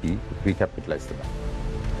GDP to recapitalize the bank.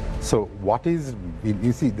 So what is,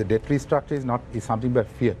 you see, the debt restructure is something by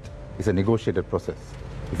fiat. It's a negotiated process.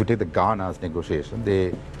 If you take the Ghana's negotiation,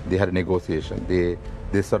 they had a negotiation.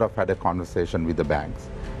 They sort of had a conversation with the banks.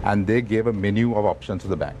 and they gave a menu of options to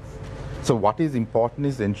the banks. So what is important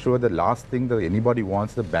is ensure the last thing that anybody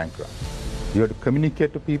wants the bank run. You have to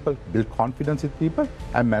communicate to people, build confidence with people,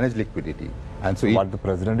 and manage liquidity. And so what the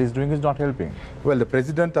president is doing is not helping. Well, the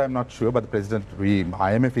president, I'm not sure, but the president,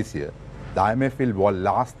 IMF is here. The IMF will,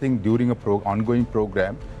 last thing during a ongoing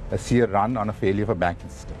program, see a run on a failure of a banking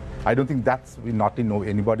system. I don't think that's not in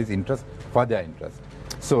anybody's interest for their interest.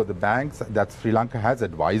 So the banks, that Sri Lanka has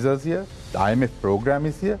advisors here, the IMF program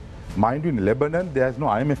is here. Mind you, in Lebanon, there's no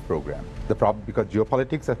IMF program. The problem, because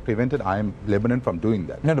geopolitics has prevented Lebanon from doing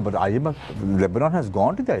that. No, but IMF, Lebanon has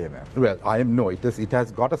gone to the IMF. Well, no, it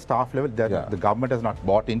has got a staff level that the government has not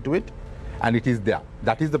bought into it, and it is there.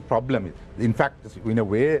 That is the problem. In fact, in a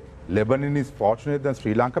way, Lebanon is fortunate than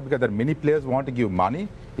Sri Lanka because there are many players who want to give money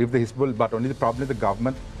if the Hezbollah, but only the problem is the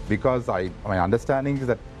government, because my understanding is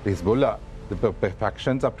that the Hezbollah, the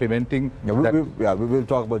factions are preventing. We will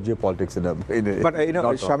talk about geopolitics in a but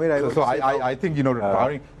Shamir, I think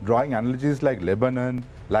drawing analogies like Lebanon,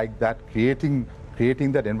 like that, creating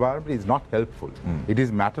that environment is not helpful. It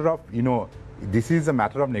is matter of this is a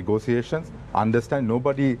matter of negotiations. Understand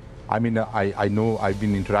nobody. I mean, I know I've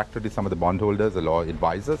been interacted with some of the bondholders, the law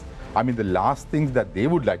advisors. I mean, the last things that they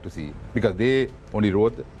would like to see, because they only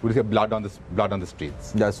wrote, would say blood on the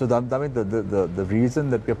streets. Yeah, so the reason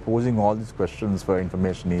that we are posing all these questions for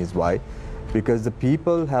information is why? Because the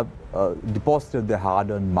people have deposited their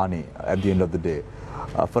hard-earned money at the end of the day.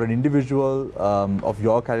 For an individual of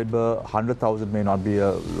your caliber, 100,000 may not be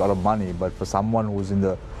a lot of money, but for someone who's in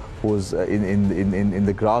the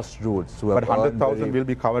grassroots, who but 100,000 will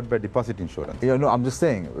be covered by deposit insurance. Yeah, no, I'm just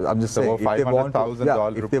saying. So if they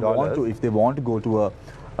want to go to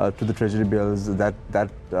the treasury bills, that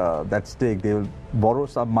stake, they will borrow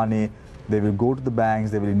some money, they will go to the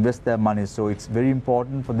banks, they will invest their money. So it's very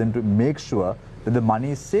important for them to make sure that the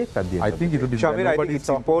money is safe at the end. I think it will be. Shamir, I think it's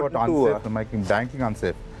important to making banking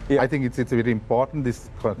unsafe. Yeah. I think it's very important. This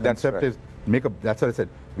concept is that's what I said.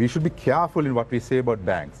 We should be careful in what we say about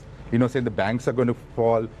banks. Saying the banks are going to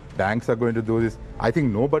fall, banks are going to do this. I think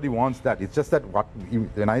nobody wants that. It's just that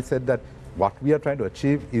when I said that what we are trying to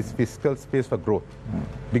achieve is fiscal space for growth.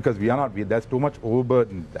 Because there's too much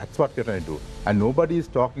overburden. That's what we're trying to do. And nobody is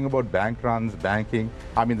talking about bank runs, banking.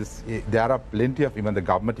 I mean, there are plenty of, even the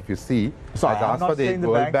government, if you see, so has asked for the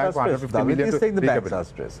World Bank 150 million to saying the banks are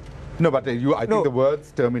stressed. No, but I think the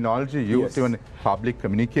words, terminology used in public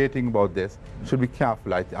communicating about this should be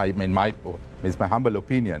careful. It's my humble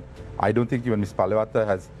opinion. I don't think even Ms. Palawatha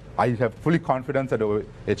has. I have fully confidence that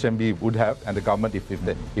HMB would have, and the government, if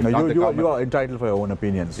you are entitled for your own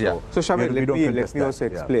opinion. So, So Shamir, let me also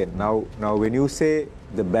explain. Yeah. Now, when you say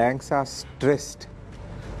the banks are stressed,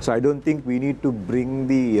 so I don't think we need to bring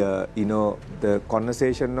the the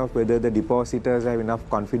conversation of whether the depositors have enough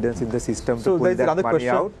confidence in the system to pull that money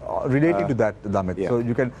out. Relating to that, Damit. Yeah. So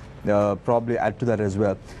you can probably add to that as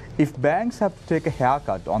well. If banks have to take a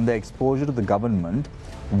haircut on their exposure to the government,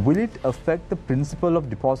 will it affect the principle of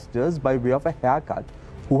depositors by way of a haircut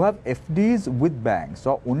who have FDs with banks,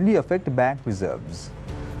 or only affect bank reserves?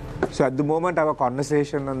 So at the moment, our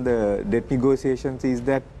conversation on the debt negotiations is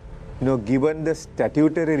that, given the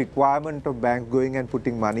statutory requirement of banks going and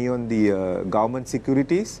putting money on the government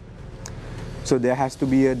securities, so there has to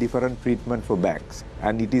be a different treatment for banks.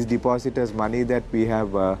 And it is depositors' money that we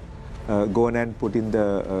have gone and put in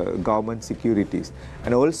the government securities.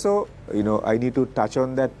 And also, I need to touch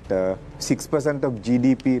on that 6% of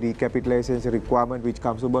GDP recapitalization requirement, which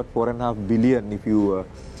comes to about 4.5 billion if you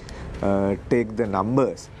take the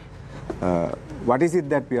numbers. What is it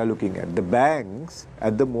that we are looking at? The banks,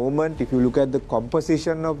 at the moment, if you look at the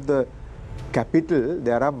composition of the capital,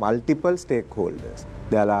 there are multiple stakeholders.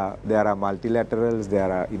 There are multilaterals,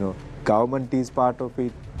 there are, government is part of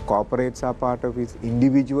it, corporates are part of it,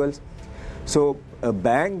 individuals. So a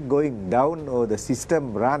bank going down or the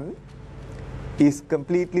system run is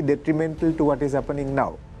completely detrimental to what is happening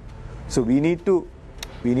now. So we need to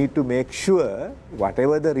make sure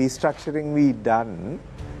whatever the restructuring we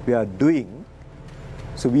are doing,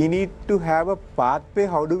 so we need to have a pathway.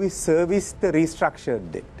 How do we service the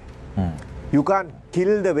restructured debt? You can't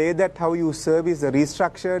kill the way that how you service the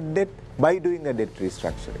restructured debt by doing a debt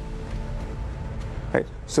restructuring. Right.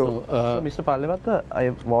 So Mr. Palawatha, I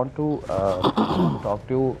want to talk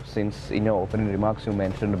to you, since in your opening remarks you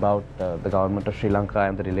mentioned about the government of Sri Lanka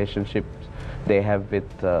and the relationships they have with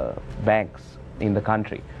banks in the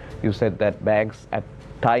country. You said that banks at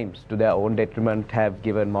times, to their own detriment, have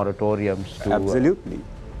given moratoriums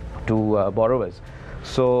to borrowers.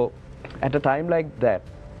 So at a time like that,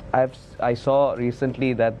 I saw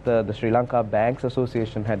recently that the Sri Lanka Banks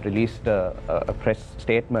Association had released a press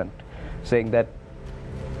statement saying that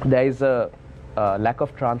there is a lack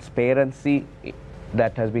of transparency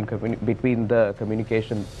that has been between the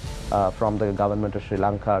communication from the government of Sri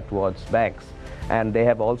Lanka towards banks. And they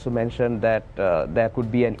have also mentioned that there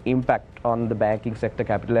could be an impact on the banking sector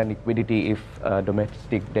capital and liquidity if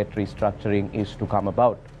domestic debt restructuring is to come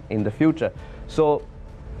about in the future. So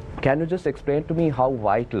can you just explain to me how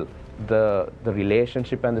vital the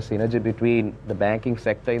relationship and the synergy between the banking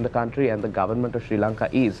sector in the country and the government of Sri Lanka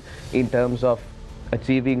is in terms of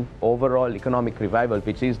achieving overall economic revival,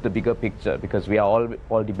 which is the bigger picture, because we are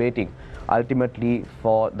all debating ultimately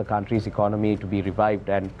for the country's economy to be revived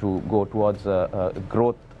and to go towards a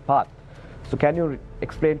growth path. So can you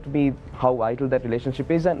explain to me how vital that relationship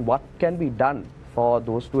is and what can be done for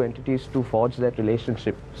those two entities to forge that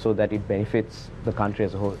relationship so that it benefits the country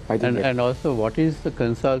as a whole? And also, what is the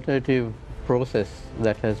consultative process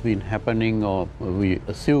that has been happening, or we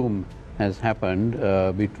assume has happened,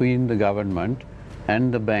 between the government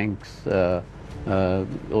and the banks over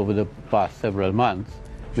the past several months?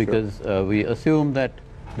 Because we assume that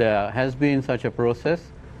there has been such a process,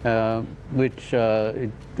 which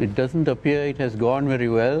it doesn't appear it has gone very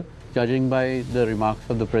well, judging by the remarks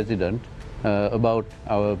of the President about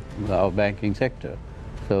our banking sector.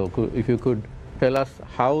 So if you could tell us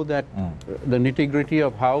how that, the nitty-gritty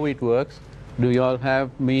of how it works. Do you all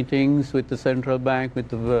have meetings with the central bank, with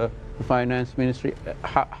the finance ministry?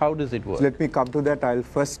 How does it work? So let me come to that. I'll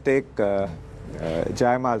first take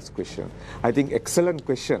Jayamal's question. I think excellent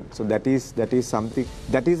question. So that is something,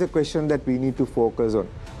 that is a question that we need to focus on.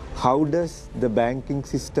 How does the banking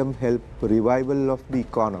system help revival of the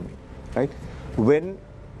economy, right? When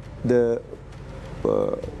the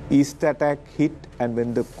East attack hit and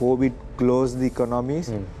when the COVID closed the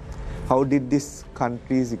economies, how did this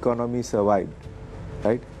country's economy survive,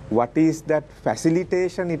 right? What is that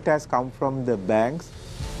facilitation? It has come from the banks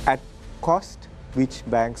at cost, which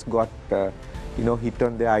banks got hit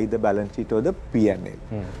on their either balance sheet or the P&L.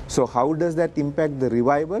 So how does that impact the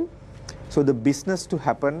revival? So the business to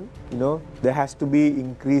happen, there has to be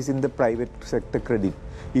increase in the private sector credit.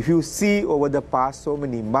 If you see over the past so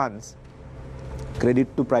many months,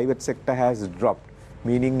 credit to private sector has dropped,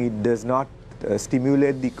 meaning it does not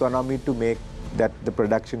stimulate the economy to make that the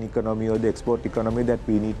production economy or the export economy that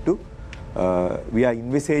we need to, we are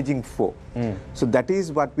envisaging for. So that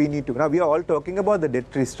is what we need to. Now we are all talking about the debt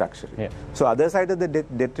restructuring. Yeah. So other side of the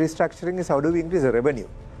debt restructuring is how do we increase the revenue?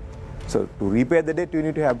 So to repay the debt, you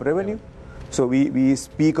need to have revenue. So we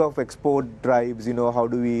speak of export drives, how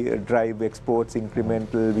do we drive exports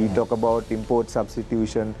incremental? We talk about import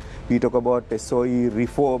substitution. We talk about SOE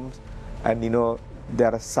reforms. And,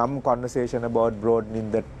 there are some conversation about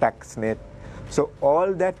broadening the tax net. So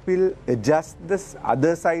all that will adjust this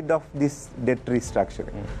other side of this debt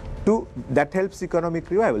restructuring. That helps economic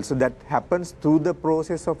revival. So that happens through the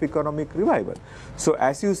process of economic revival. So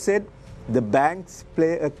as you said, the banks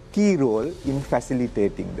play a key role in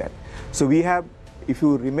facilitating that. So we have, if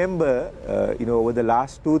you remember, over the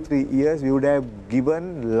last 2-3 years, we would have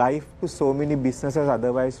given life to so many businesses,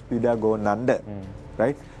 otherwise we would have gone under,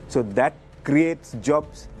 right? So that creates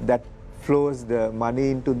jobs, that flows the money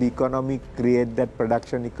into the economy, create that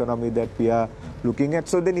production economy that we are looking at.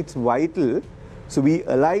 So then it's vital. So we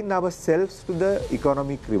align ourselves to the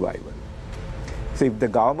economic revival. So if the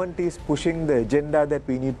government is pushing the agenda that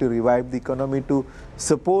we need to revive the economy to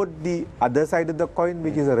support the other side of the coin,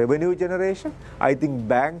 which is a revenue generation, I think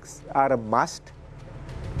banks are a must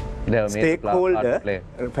stakeholder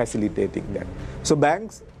facilitating that. So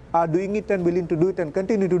banks are doing it and willing to do it and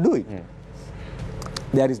continue to do it.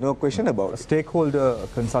 There is no question about it. Stakeholder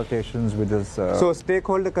consultations with this. So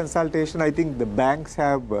stakeholder consultation, I think the banks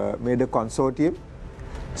have made a consortium.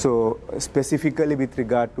 So specifically with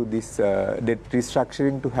regard to this debt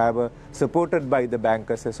restructuring, to have supported by the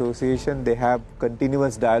Bankers Association, they have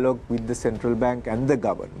continuous dialogue with the central bank and the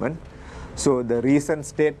government. So the recent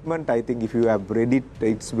statement, I think if you have read it,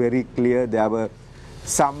 it's very clear. There were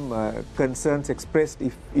some concerns expressed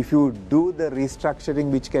if you do the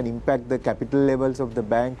restructuring which can impact the capital levels of the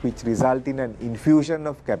bank, which result in an infusion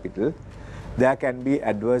of capital, there can be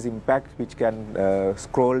adverse impacts which can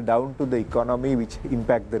scroll down to the economy, which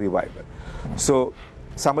impact the revival. So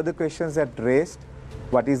some of the questions that raised,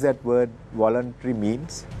 what is that word voluntary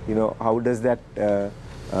means? How does that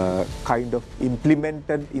kind of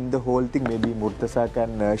implemented in the whole thing? Maybe Murtaza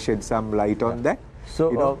can shed some light on that.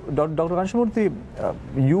 So, Dr. Kanshamurthy,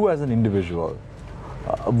 you as an individual,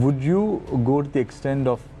 would you go to the extent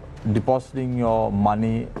of depositing your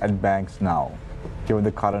money at banks now, given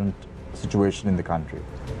the current situation in the country?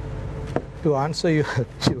 To answer your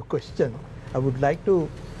question, I would like to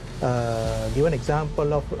give an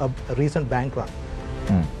example of a recent bank run.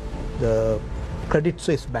 the Credit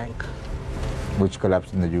Suisse Bank. Which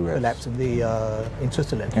collapsed in the US. Collapsed in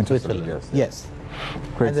Switzerland. In Switzerland, yes. Yes.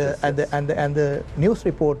 Credit And Suisse, yes. the news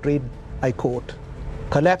report read, I quote,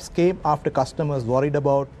 "Collapse came after customers worried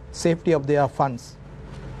about safety of their funds,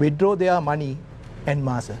 withdraw their money en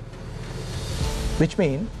masse." Which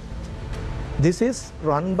means this is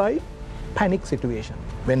run by panic situation.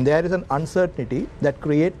 When there is an uncertainty that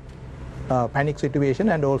create panic situation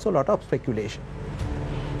and also a lot of speculation,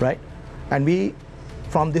 right? And we,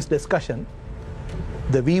 from this discussion,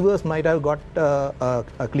 the viewers might have got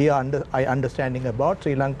a clear understanding about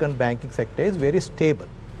Sri Lankan banking sector is very stable,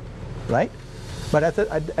 right? But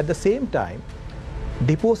at the same time,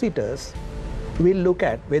 depositors will look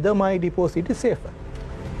at whether my deposit is safer.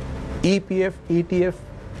 EPF, ETF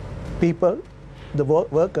people, the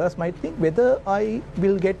workers might think whether I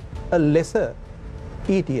will get a lesser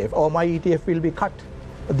ETF or my ETF will be cut.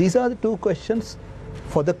 These are the two questions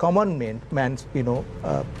for the common man's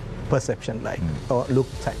perception or look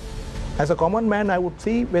at. As a common man, I would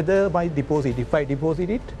see whether my deposit, if I deposit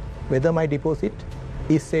it, whether my deposit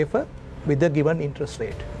is safer with a given interest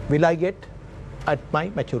rate. Will I get at my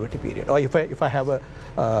maturity period? Or if I have a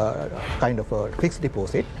kind of a fixed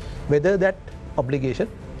deposit, whether that obligation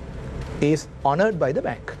is honored by the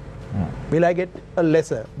bank. Will I get a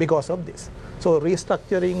lesser because of this? So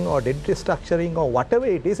restructuring or debt restructuring or whatever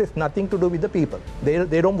it is nothing to do with the people.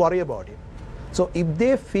 They don't worry about it. So if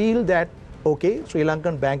they feel that, okay, Sri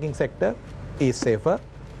Lankan banking sector is safer,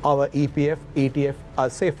 our EPF, ETF are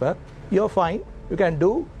safer, you're fine, you can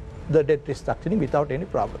do the debt restructuring without any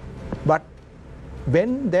problem. But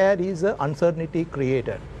when there is an uncertainty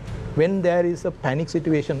created, when there is a panic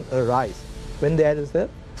situation arise, when there is a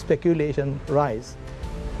speculation rise,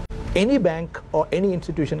 any bank or any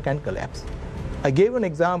institution can collapse. I gave an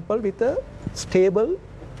example with a stable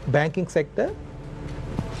banking sector.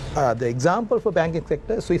 The example for banking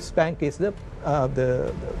sector, Swiss bank is the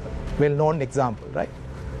well-known example, right?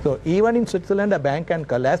 So even in Switzerland, a bank can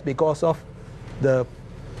collapse because of the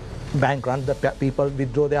bank run, the people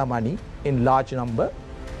withdraw their money in large number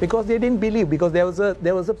because they didn't believe, because there was a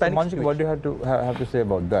panic situation. What do you have to say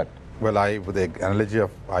about that? Well, with the analogy of,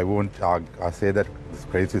 I won't say that this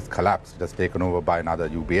Credit Suisse collapsed, it was taken over by another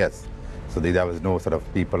UBS. So there was no sort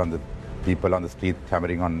of people on the street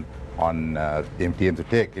hammering on MTN to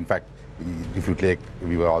take. In fact, if you take,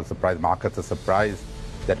 we were all surprised, markets are surprised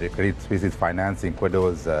that Credit Suisse is financing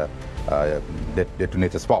Ecuador's debt to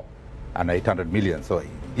nature swap and 800 million. So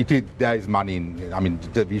there is money in, I mean,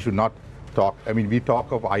 we should not talk, I mean, we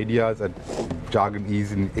talk of ideas and jargon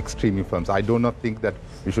is in extreme firms. I do not think that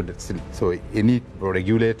we should, so any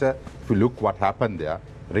regulator, if you look what happened there,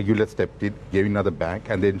 regulator stepped in, gave another bank,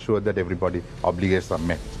 and they ensured that everybody obligations are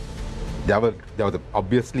met. There was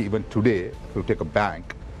obviously, even today, if you take a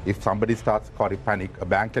bank, if somebody starts causing panic, a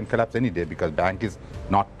bank can collapse any day because bank is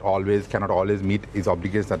cannot always meet its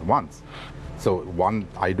obligations at once. So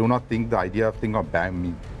I do not think the idea of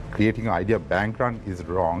creating an idea of bank run is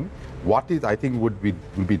wrong. What is, I think,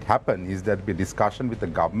 would happen is there will be discussion with the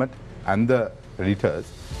government and the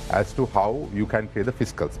creditors as to how you can create the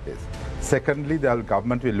fiscal space. Secondly, the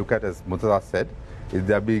government will look at, as Murtaza said,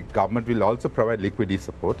 government will also provide liquidity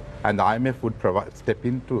support, and the IMF would step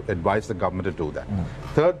in to advise the government to do that.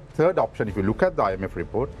 Third option, if you look at the IMF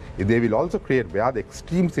report, they will also create, where the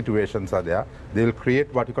extreme situations are there, they will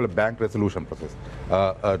create what you call a bank resolution process,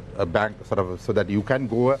 a bank sort of, so that you can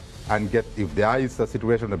go and get, if there is a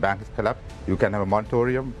situation the bank is collapsed, you can have a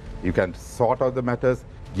moratorium, you can sort out the matters,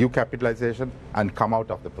 give capitalization, and come out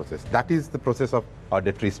of the process. That is the process of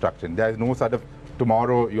debt restructuring. There is no sort of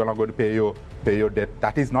tomorrow you are not going to pay your debt.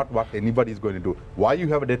 That is not what anybody is going to do. Why you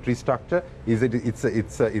have a debt restructure is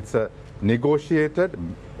it's a negotiated,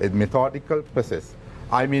 methodical process.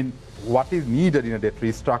 I mean, what is needed in a debt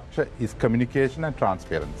restructure is communication and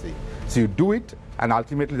transparency. So you do it, and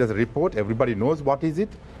ultimately there's a report. Everybody knows what is it,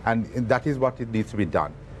 and that is what it needs to be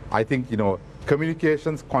done. I think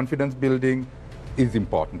communications, confidence building is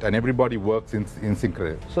important, and everybody works in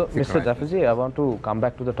synchrony. So, Mr. Jafarji, I want to come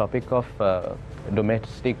back to the topic of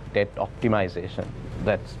domestic debt optimization.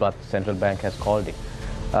 That's what the central bank has called it.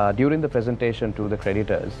 During the presentation to the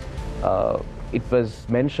creditors, it was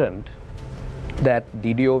mentioned that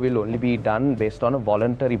DDO will only be done based on a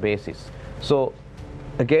voluntary basis. So,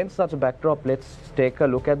 against such a backdrop, let's take a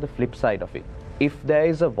look at the flip side of it. If there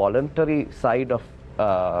is a voluntary side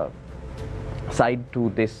to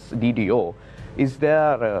this DDO, is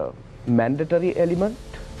there a mandatory element,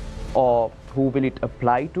 or who will it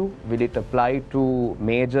apply to? Will it apply to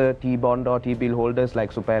major T-bond or T-bill holders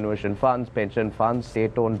like superannuation funds, pension funds,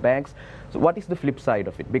 state-owned banks? So what is the flip side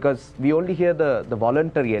of it? Because we only hear the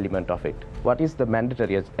voluntary element of it. What is the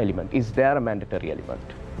mandatory element? Is there a mandatory element?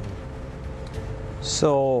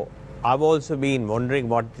 So I've also been wondering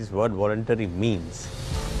what this word voluntary means.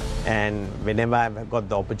 And whenever I've got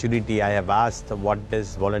the opportunity, I have asked what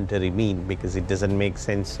does voluntary mean, because it doesn't make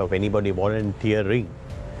sense of anybody volunteering.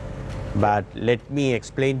 But let me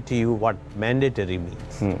explain to you what mandatory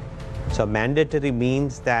means. So mandatory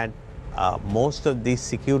means that most of these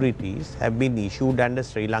securities have been issued under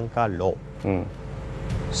Sri Lanka law.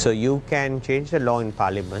 So you can change the law in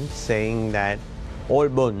Parliament saying that all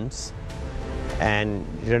bonds and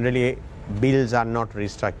generally bills are not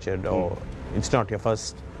restructured, or it's not your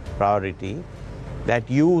first priority, that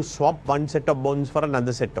you swap one set of bonds for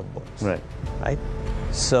another set of bonds. Right?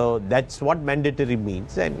 So that's what mandatory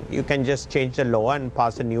means, and you can just change the law and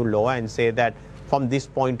pass a new law and say that from this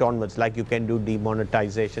point onwards, like you can do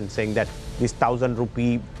demonetization, saying that this 1,000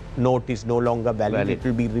 rupee note is no longer valid. It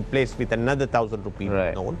will be replaced with another 1,000 rupee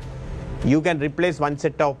note. You can replace one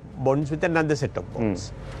set of bonds with another set of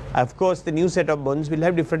bonds. Of course, the new set of bonds will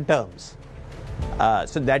have different terms.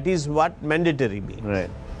 So that is what mandatory means.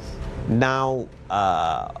 Now,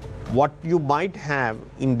 what you might have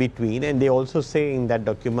in between, and they also say in that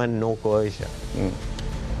document no coercion,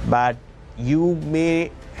 but you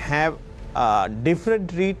may have different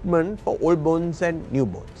treatment for old bonds and new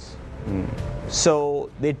bonds. So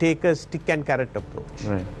they take a stick and carrot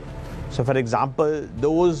approach. So for example,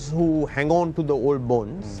 those who hang on to the old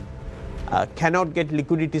bonds cannot get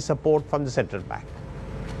liquidity support from the central bank.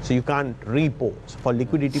 So you can't repo for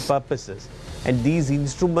liquidity purposes. And these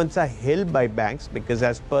instruments are held by banks because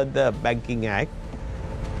as per the Banking Act,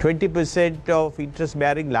 20% of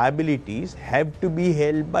interest-bearing liabilities have to be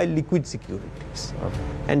held by liquid securities.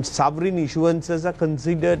 And sovereign issuances are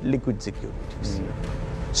considered liquid securities.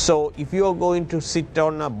 So if you are going to sit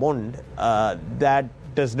on a bond that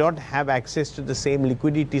does not have access to the same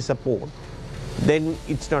liquidity support, then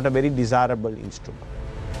it's not a very desirable instrument.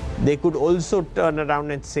 They could also turn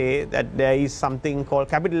around and say that there is something called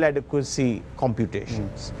capital adequacy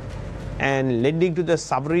computations. And lending to the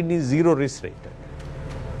sovereign is zero risk rated.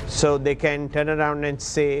 So they can turn around and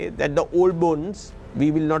say that the old bonds,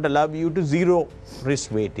 we will not allow you to zero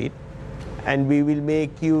risk weight it, and we will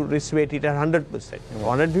make you risk weight it at 100%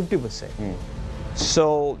 or 150%.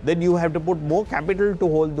 So then you have to put more capital to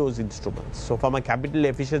hold those instruments. So from a capital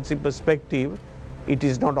efficiency perspective, it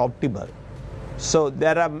is not optimal. So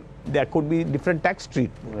there could be different tax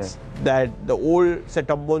treatments, that the old set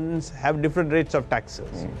of bonds have different rates of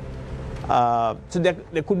taxes. So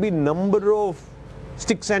there could be a number of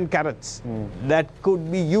sticks and carrots that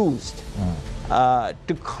could be used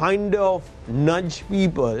to kind of nudge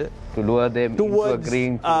people to lure them towards into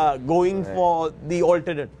agreeing going for the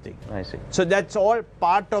alternate thing. I see. So that's all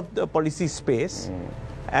part of the policy space,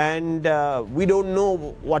 and we don't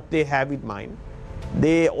know what they have in mind.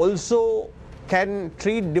 They also can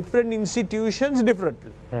treat different institutions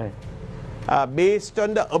differently, based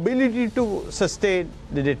on the ability to sustain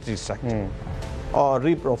the debt restructuring or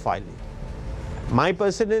reprofiling. My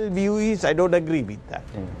personal view is I don't agree with that.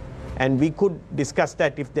 And we could discuss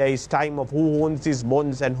that if there is time, of who owns these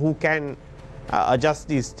bonds and who can adjust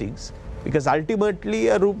these things. Because ultimately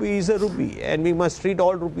a rupee is a rupee, and we must treat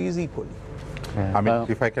all rupees equally. I mean,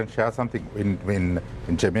 if I can share something, in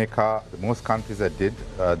Jamaica, most countries that did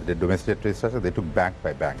the domestic debt restructure, they took bank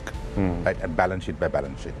by bank, right, and balance sheet by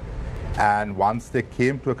balance sheet. And once they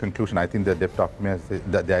came to a conclusion, I think the debt document,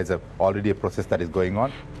 that there is already a process that is going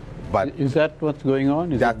on. But is that what's going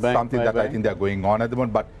on? Is that's something that I think they're going on at the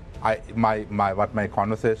moment. But my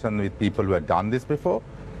conversation with people who have done this before,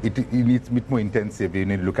 it needs a bit more intensive. You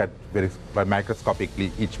need to look at very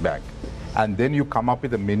microscopically each bank. And then you come up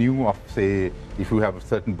with a menu of, say, if you have a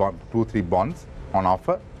certain 2 or 3 bonds on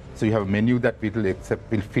offer, so you have a menu that will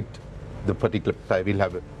fit the particular type, will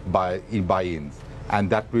have buy-ins, and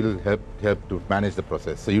that will help to manage the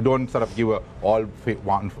process. So you don't sort of give a all fit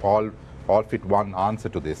one answer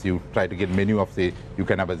to this. You try to get menu of, say, you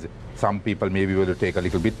can have some people maybe will take a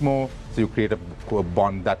little bit more, so you create a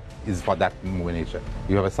bond that is for that nature.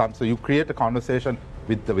 You have so you create a conversation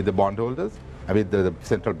with the bondholders, with the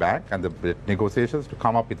central bank and the negotiations to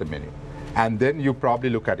come up with a menu. And then you probably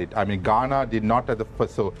look at it. I mean, Ghana did not at the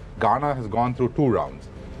first, so Ghana has gone through 2 rounds.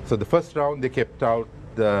 So the first round, they kept out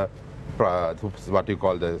the, what you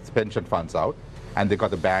call the pension funds out, and they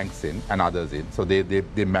got the banks in and others in. So they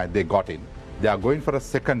got in. They are going for a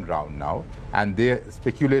second round now, and their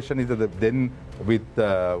speculation is that then with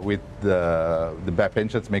the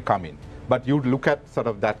pensions may come in. but you look at sort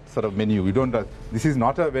of that sort of menu. You don't. This is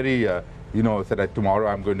not a very say that tomorrow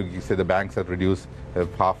I'm going to say the banks have reduced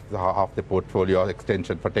half the portfolio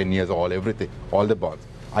extension for 10 years, everything, all the bonds.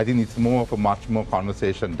 I think it's more of a much more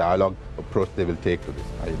conversation, dialogue approach they will take to this.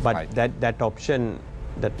 But that option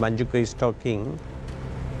that Manjuka is talking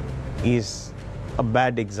is a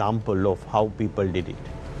bad example of how people did it.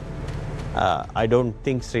 I don't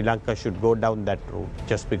think Sri Lanka should go down that route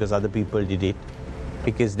just because other people did it,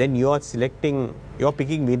 because then you're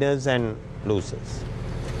picking winners and losers,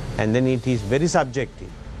 and then it is very subjective.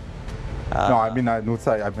 No, I mean,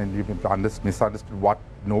 Nusa, I mean, you've misunderstood what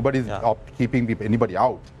nobody's keeping anybody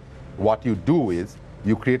out. What you do is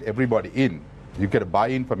you create everybody in. You get a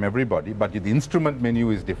buy-in from everybody, but the instrument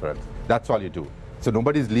menu is different. That's all you do. So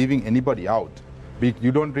nobody's leaving anybody out.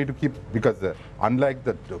 You don't need to keep, because unlike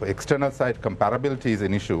the external side, comparability is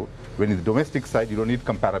an issue. When it's the domestic side, you don't need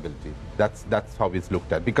comparability. That's how it's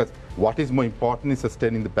looked at. Because what is more important is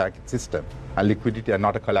sustaining the banking system and liquidity, and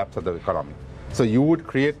not a collapse of the economy. So you would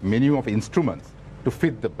create menu of instruments to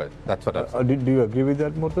fit the bill. That's what I'm saying. Do you agree with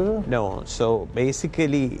that, Murtaza? No. So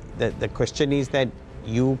basically, the question is that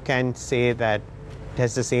you can say that it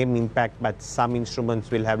has the same impact, but some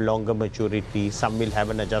instruments will have longer maturity, some will have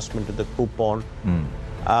an adjustment to the coupon.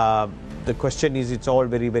 The question is, it's all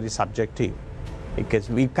very, very subjective, because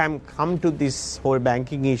we can come to this whole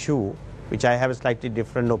banking issue, which I have a slightly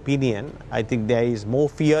different opinion. I think there is more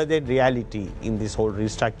fear than reality in this whole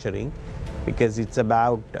restructuring, because it's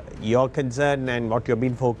about your concern and what you've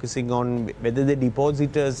been focusing on, whether the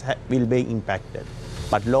depositors will be impacted.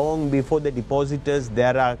 But long before the depositors,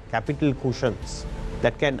 there are capital cushions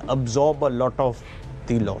that can absorb a lot of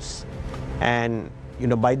the loss. And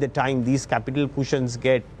by the time these capital cushions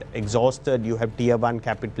get exhausted, you have tier 1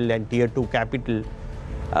 capital and tier 2 capital,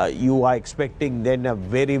 you are expecting then a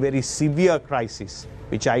very, very severe crisis,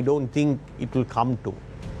 which I don't think it will come to.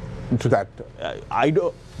 To that,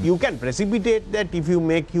 you can precipitate that if you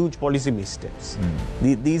make huge policy missteps.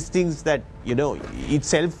 These things that it's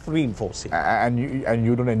self-reinforcing. And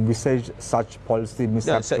you don't envisage such policy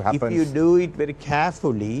missteps to happen. If you do it very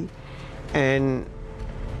carefully and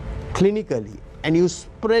clinically, and you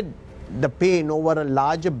spread the pain over a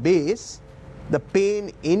larger base, the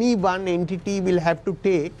pain any one entity will have to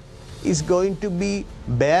take is going to be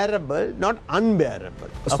bearable, not unbearable.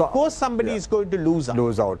 So, of course, somebody is going to lose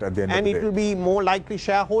out. At the end and of the it day. will be more likely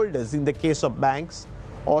shareholders in the case of banks,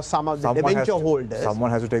 or some of the debenture holders. Someone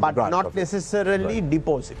has to take but the brunt not necessarily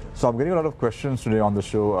depositors. So I'm getting a lot of questions today on the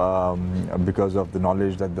show because of the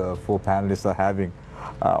knowledge that the 4 panelists are having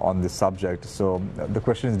on this subject. So the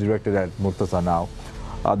question is directed at Murtaza now.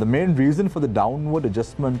 The main reason for the downward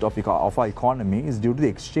adjustment of our economy is due to the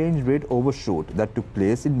exchange rate overshoot that took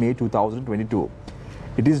place in May 2022.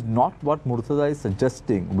 It is not what Murtaza is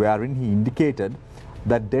suggesting, wherein he indicated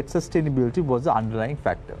that debt sustainability was the underlying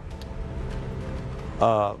factor.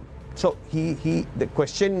 So the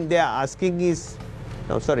question they are asking is,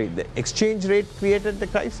 the exchange rate created the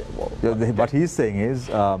crisis? What he's saying is,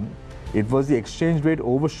 it was the exchange rate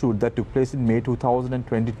overshoot that took place in May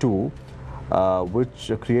 2022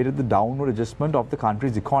 which created the downward adjustment of the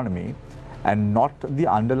country's economy, and not the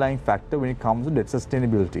underlying factor when it comes to debt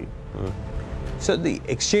sustainability. So the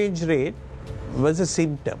exchange rate was a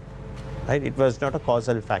symptom, right? It was not a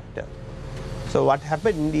causal factor. So what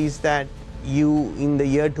happened is that in the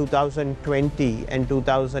year 2020 and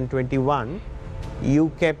 2021,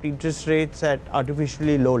 you kept interest rates at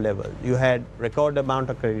artificially low level. You had record amount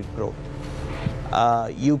of credit growth.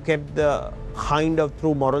 You kept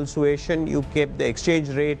through moral suasion, you kept the exchange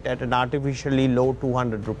rate at an artificially low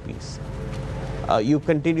 200 rupees. You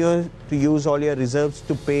continue to use all your reserves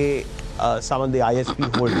to pay some of the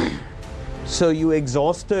ISP holders. So you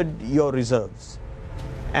exhausted your reserves.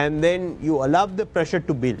 And then you allowed the pressure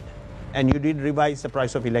to build. And you didn't revise the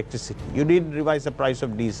price of electricity. You didn't revise the price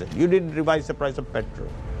of diesel. You didn't revise the price of petrol.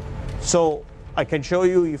 So I can show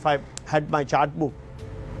you, if I had my chart book,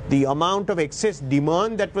 the amount of excess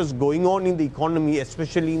demand that was going on in the economy,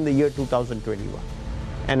 especially in the year 2021.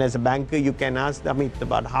 And as a banker, you can ask Amit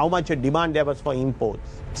about how much a demand there was for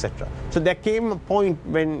imports, etc. So there came a point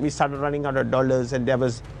when we started running out of dollars and there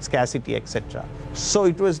was scarcity, etc. So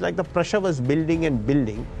it was like the pressure was building and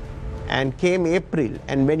building, and came April,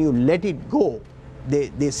 and when you let it go, they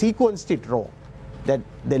sequenced it wrong. That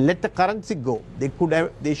they let the currency go.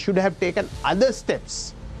 They should have taken other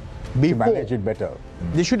steps before. To manage it better.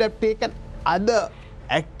 They should have taken other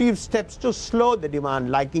active steps to slow the demand,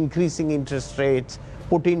 like increasing interest rates,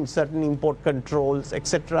 put in certain import controls,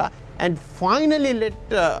 etc. And finally let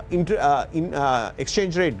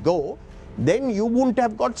exchange rate go. Then you wouldn't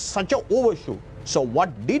have got such an overshoot. So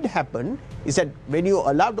what did happen is that when you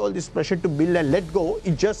allowed all this pressure to build and let go,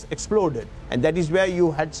 it just exploded. And that is where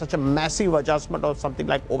you had such a massive adjustment of something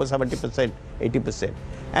like over 70%, 80%.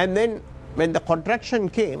 And then when the contraction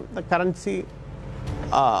came, the currency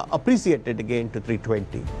appreciated again to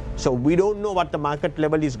 320. So we don't know what the market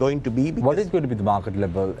level is going to be. What is going to be the market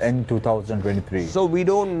level in 2023? So we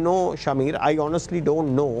don't know, Shamir. I honestly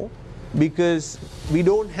don't know, because we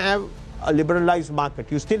don't have a liberalized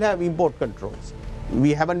market. You still have import controls.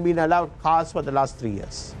 We haven't been allowed cars for the last 3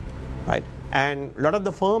 years, right? And a lot of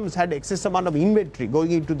the firms had excess amount of inventory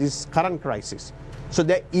going into this current crisis. So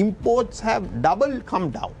their imports have double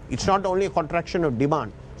come down. It's not only a contraction of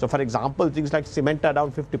demand. So for example, things like cement are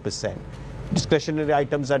down 50%. Discretionary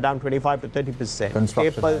items are down 25 to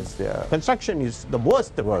 30%. Construction is the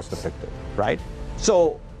worst affected. Right?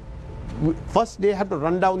 So first they have to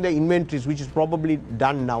run down their inventories, which is probably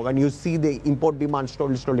done now, and you see the import demand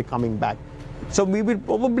slowly coming back. So we will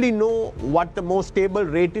probably know what the most stable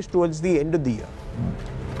rate is towards the end of the year.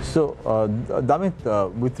 So, Damit,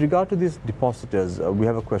 with regard to these depositors, we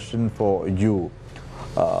have a question for you.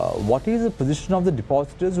 What is the position of the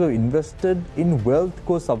depositors who have invested in wealth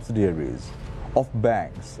co-subsidiaries of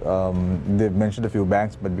banks? They've mentioned a few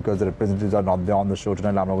banks, but because the representatives are not there on the show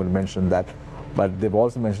tonight, I'm not going to mention that. But they've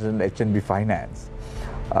also mentioned HNB Finance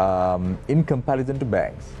in comparison to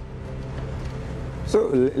banks. So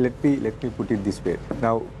let me put it this way.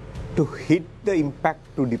 Now, to hit the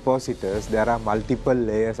impact to depositors, there are multiple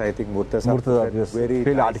layers. I think Murtaza very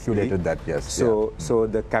clearly articulated that. Yes. So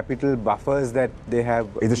the capital buffers that they have.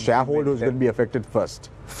 Is the shareholder who's going to be affected first?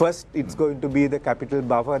 First, it's going to be the capital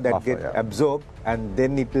buffer that gets absorbed, and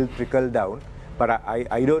then it will trickle down. But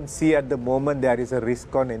I don't see at the moment there is a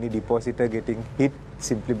risk on any depositor getting hit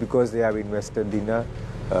simply because they have invested in a.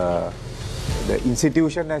 The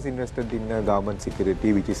institution has invested in a government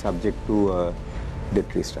security which is subject to debt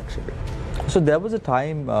restructuring. So there was a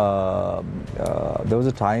time,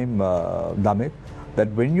 Damit,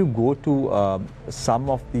 that when you go to some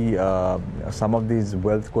of these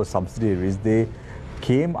wealth co subsidiaries, they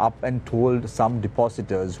came up and told some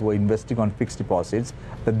depositors who were investing on fixed deposits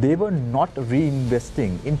that they were not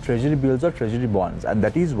reinvesting in treasury bills or treasury bonds, and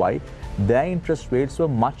that is why their interest rates were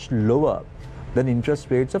much lower than interest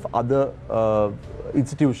rates of other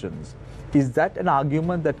institutions. Is that an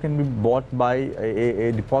argument that can be bought by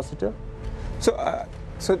a depositor?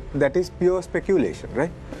 So that is pure speculation,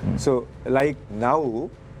 right? So like now,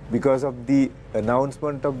 because of the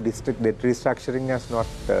announcement of district debt restructuring has not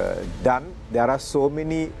done, there are so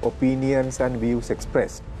many opinions and views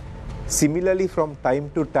expressed. Similarly, from time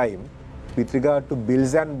to time, with regard to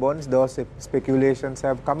bills and bonds, those speculations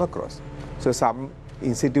have come across. So some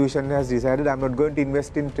institution has decided, I'm not going to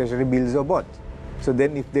invest in treasury bills or bonds. So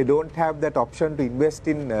then if they don't have that option to invest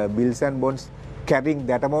in bills and bonds carrying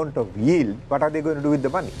that amount of yield, what are they going to do with the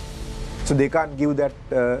money? So they can't give that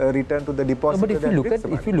return to the depositor. No, but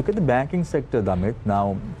if you look at the banking sector, Damit,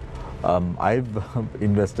 now I've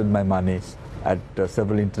invested my money at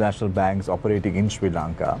several international banks operating in Sri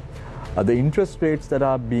Lanka. The interest rates that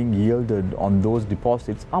are being yielded on those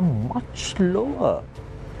deposits are much lower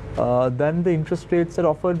than the interest rates that are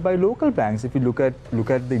offered by local banks. If you look at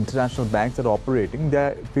the international banks that are operating,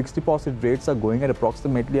 their fixed deposit rates are going at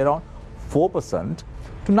approximately around 4%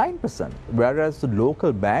 to 9%, whereas the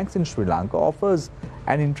local banks in Sri Lanka offers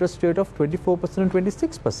an interest rate of 24% and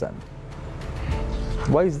 26%.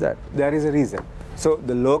 Why is that? There is a reason. So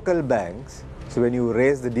the local banks, so when you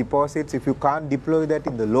raise the deposits, if you can't deploy that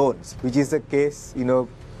in the loans, which is the case,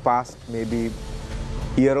 past maybe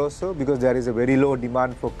year or so, because there is a very low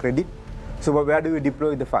demand for credit. So where do we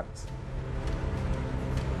deploy the funds?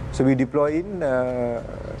 So we deploy in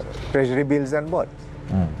treasury bills and bonds,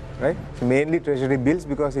 right? So mainly treasury bills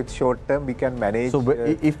because it's short term, we can manage. So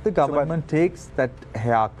if the government takes that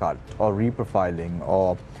haircut or reprofiling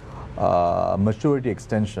or maturity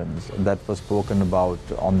extensions that was spoken about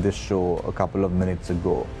on this show a couple of minutes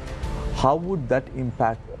ago, how would that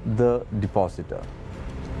impact the depositor?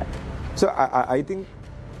 So I think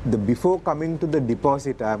before coming to the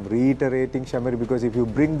depositor, I'm reiterating, Shamir, because if you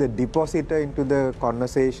bring the depositor into the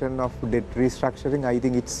conversation of debt restructuring, I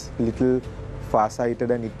think it's a little far-sighted,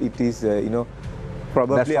 and it is,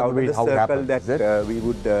 probably out of the circle that we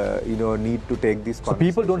would, need to take this conversation. So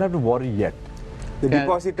people don't have to worry yet. The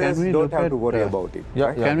depositors don't have to worry about it.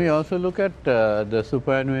 Right? Can we also look at the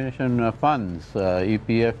superannuation funds,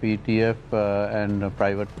 EPF, ETF, and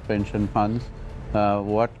private pension funds?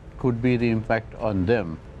 What could be the impact on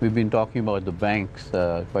them? We've been talking about the banks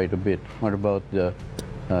quite a bit. What about the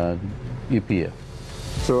EPF?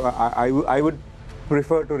 So I would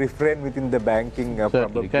prefer to refrain within the banking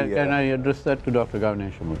Certainly. probably. Can I address that to Dr.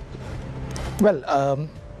 Ganeshamurthy? Well,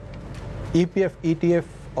 EPF, ETF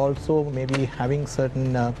also may be having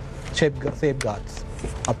certain safeguards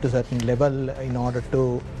up to certain level in order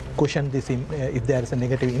to cushion this if there is a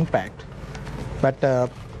negative impact. But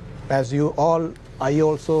as you all, I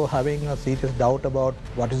also having a serious doubt about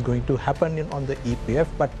what is going to happen on the EPF.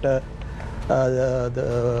 But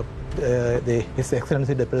His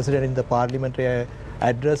Excellency the President in the parliamentary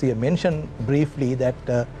address, he mentioned briefly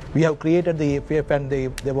that we have created the EPF and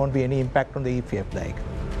there won't be any impact on the EPF like.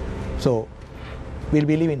 So we'll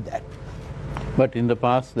believe in that. But in the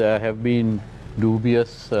past there have been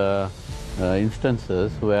dubious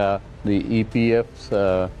instances where the EPF's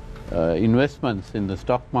investments in the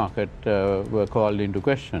stock market were called into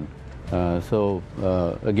question.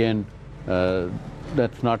 Again,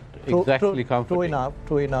 that's not exactly comforting.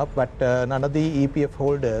 True enough, but none of the EPF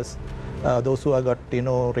holders, those who have got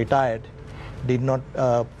retired, did not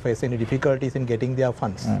face any difficulties in getting their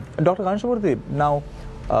funds. Dr. Ganeshamurthy, now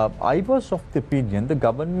I was of the opinion the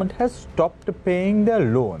government has stopped paying their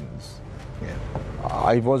loans. Yeah.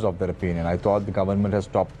 I was of that opinion. I thought the government has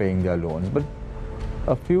stopped paying their loans, but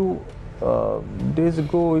a few days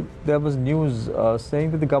ago there was news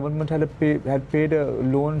saying that the government had paid a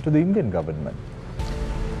loan to the Indian government.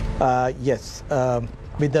 Yes,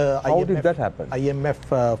 with the How did that happen?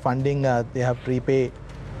 IMF funding, they have to repay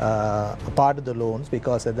a part of the loans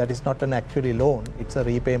because that is not an actually loan; it's a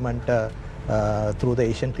repayment through the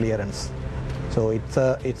Asian clearance. So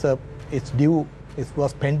it's due. It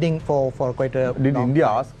was pending for quite a. Did long India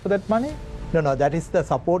time. ask for that money? No, that is the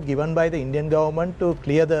support given by the Indian government to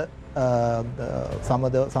clear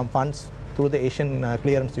some funds through the Asian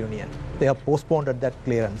Clearance Union. They have postponed that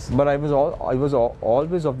clearance. But I was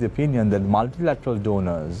always of the opinion that multilateral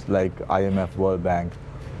donors like IMF, World Bank,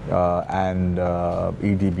 and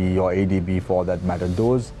EDB or ADB for that matter,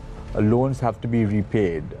 those loans have to be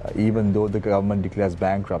repaid even though the government declares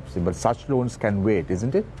bankruptcy. But such loans can wait,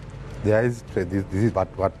 isn't it? There is this is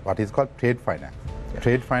what is called trade finance. Yeah.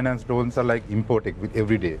 Trade finance loans are like importing with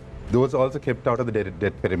every day. Those also kept out of the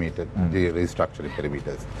debt perimeter, the restructuring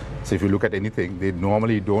perimeters. So if you look at anything, they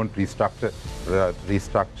normally don't restructure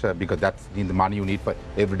because that's the money you need for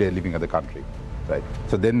everyday living of the country, right?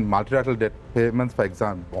 So then multilateral debt payments, for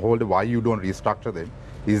example, why you don't restructure them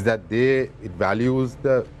is that it values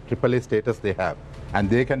the AAA status they have, and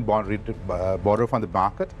they can borrow from the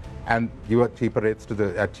market and give at cheaper rates to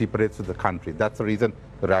the country. That's the reason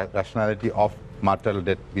the rationality of multilateral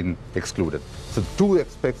debt been excluded. So two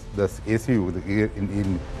aspects, the ACU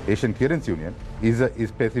in Asian Clearance Union is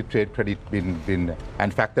basically trade credit and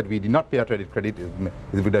the fact that we did not pay our trade credit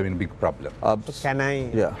would have been a big problem. Can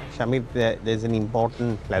I, Yeah. Shamit, there's an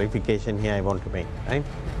important clarification here I want to make, right?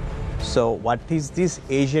 So what is this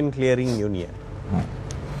Asian Clearing Union?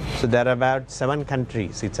 So there are about 7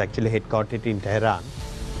 countries. It's actually headquartered in Tehran.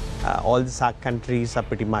 All the SAARC countries are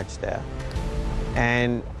pretty much there.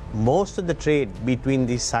 And most of the trade between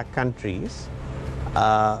these SAARC countries,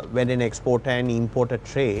 when an exporter and importer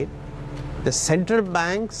trade, the central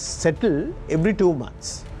banks settle every 2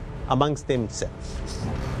 months amongst themselves.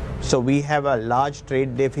 So we have a large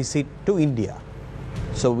trade deficit to India.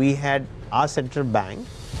 So we had our central bank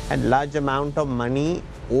had large amount of money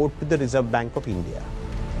owed to the Reserve Bank of India.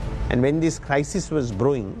 And when this crisis was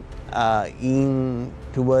brewing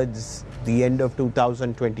towards the end of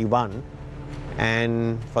 2021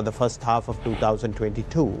 and for the first half of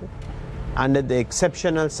 2022, under the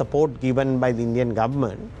exceptional support given by the Indian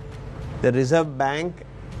government, the Reserve Bank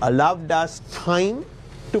allowed us time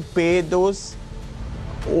to pay those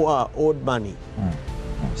owed money.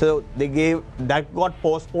 So that got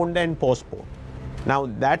postponed and postponed. Now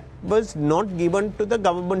that was not given to the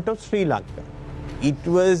government of Sri Lanka. It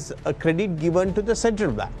was a credit given to the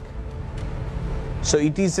central bank. So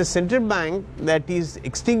it is the central bank that is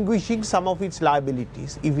extinguishing some of its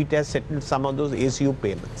liabilities if it has settled some of those ACU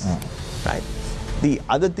payments, right? The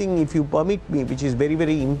other thing, if you permit me, which is very,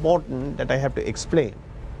 very important that I have to explain,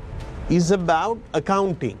 is about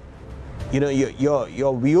accounting. You know,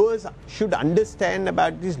 your viewers should understand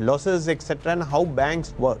about these losses, etc., and how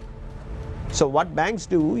banks work. So what banks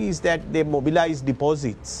do is that they mobilize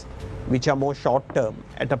deposits, which are more short-term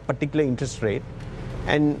at a particular interest rate,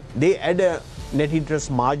 and they add a net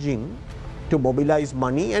interest margin to mobilize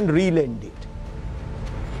money and relend it.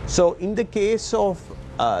 So in the case of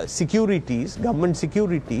securities, government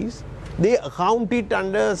securities, they account it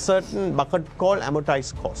under a certain bucket called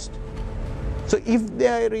amortized cost. So if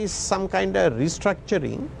there is some kind of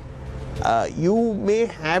restructuring, you may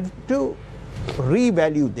have to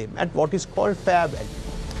revalue them at what is called fair value.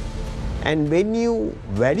 And when you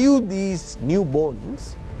value these new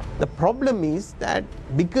bonds, the problem is that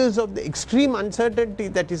because of the extreme uncertainty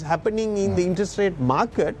that is happening in the interest rate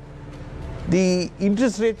market, the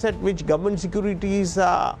interest rates at which government securities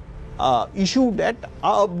are issued at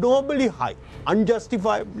are abnormally high,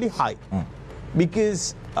 unjustifiably high,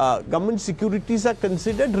 because government securities are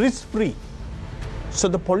considered risk-free. So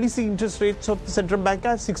the policy interest rates of the central bank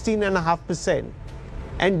are 16.5%,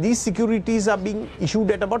 and these securities are being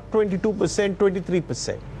issued at about 22%,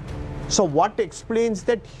 23%. So what explains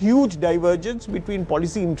that huge divergence between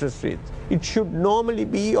policy interest rates? It should normally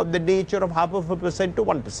be of the nature of 0.5% to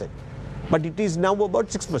 1%, but it is now about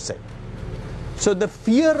 6%. So the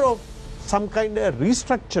fear of some kind of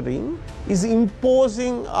restructuring is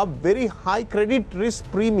imposing a very high credit risk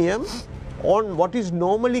premium on what is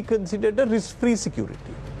normally considered a risk-free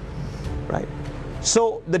security, right?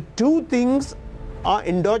 So the two things are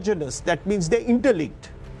endogenous, that means they're interlinked.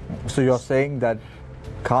 So you're saying that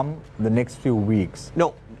come the next few weeks?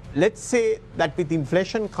 No, let's say that with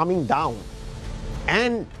inflation coming down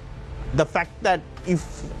and the fact that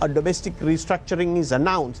if a domestic restructuring is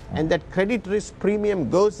announced and that credit risk premium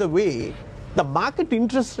goes away, the market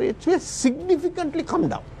interest rates will significantly come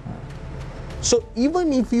down. So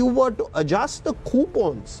even if you were to adjust the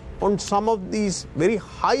coupons on some of these very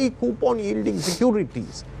high coupon yielding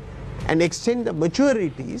securities and extend the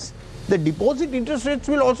maturities, the deposit interest rates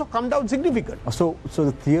will also come down significantly. So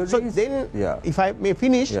the theory So is, then, yeah. if I may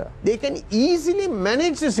finish, Yeah. they can easily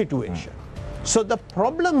manage the situation. So the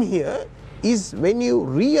problem here is when you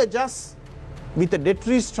readjust with a debt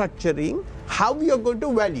restructuring, how you are going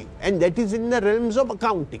to value, and that is in the realms of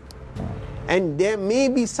accounting. And there may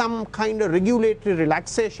be some kind of regulatory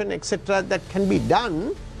relaxation, etc., that can be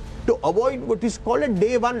done to avoid what is called a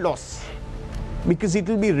day one loss. Because it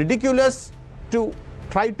will be ridiculous to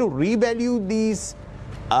try to revalue these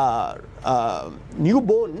new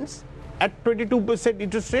bonds at 22%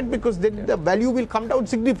 interest rate, because then the value will come down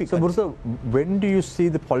significantly. So, Mursa, when do you see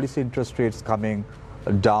the policy interest rates coming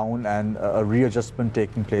down and a readjustment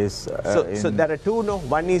taking place? So there are two. No,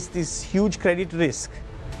 one is this huge credit risk.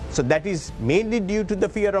 So that is mainly due to the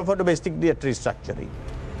fear of a domestic debt restructuring.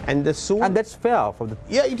 And that's fair for the.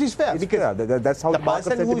 Yeah, it is fair, It's because fair. That's how the the market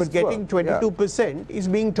person who is sentiments getting work. 22% is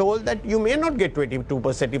being told that you may not get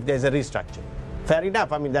 22% if there's a restructuring. Fair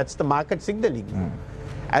enough. I mean, that's the market signaling.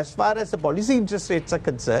 As far as the policy interest rates are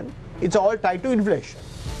concerned, it's all tied to inflation.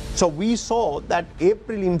 So we saw that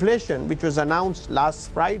April inflation, which was announced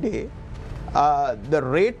last Friday, the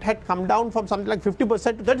rate had come down from something like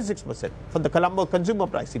 50% to 36% for the Colombo Consumer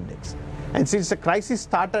Price Index. And since the crisis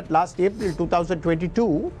started last April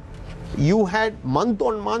 2022, you had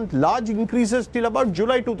month-on-month large increases till about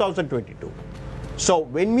July 2022. So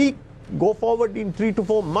when we go forward in 3 to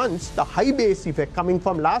 4 months, the high base effect coming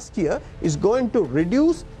from last year is going to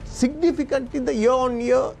reduce significantly the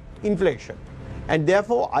year-on-year inflation. And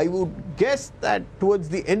therefore, I would guess that towards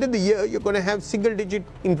the end of the year, you're going to have single-digit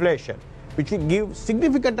inflation, which will give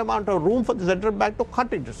significant amount of room for the central bank to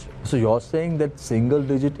cut interest rates. So you're saying that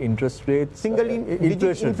single-digit interest rates,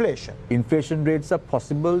 Single-digit inflation. Inflation rates are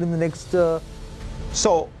possible in the next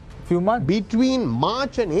So few months? between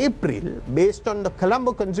March and April, based on the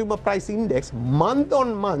Colombo Consumer Price Index, month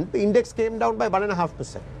on month, the index came down by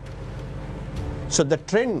 1.5%. So the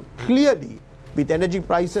trend clearly, with energy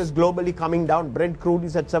prices globally coming down, Brent crude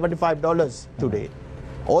is at $75 today.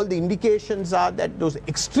 All the indications are that those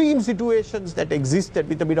extreme situations that existed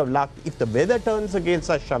with a bit of luck, if the weather turns against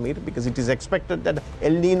us, Shamir, because it is expected that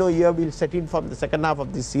El Nino year will set in from the second half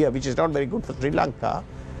of this year, which is not very good for Sri Lanka,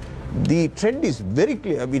 the trend is very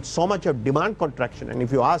clear with so much of demand contraction. And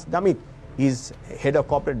if you ask Damit, he's head of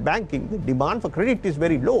corporate banking, the demand for credit is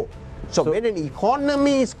very low. So when an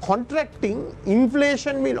economy is contracting,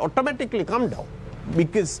 inflation will automatically come down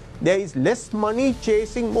because there is less money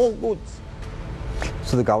chasing more goods.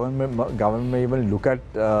 So the government may even look at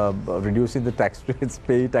reducing the tax rates,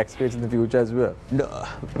 pay tax rates in the future as well. No,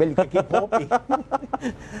 well, you can keep hoping.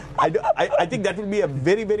 I think that will be a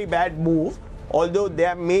very, very bad move, although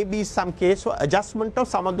there may be some case for adjustment of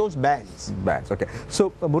some of those bans. Okay. So,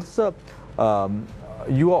 Mursa,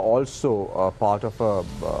 you are also part of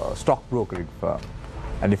a stock brokering firm.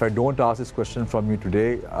 And if I don't ask this question from you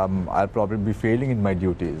today, I'll probably be failing in my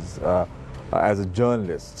duties as a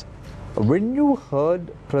journalist. When you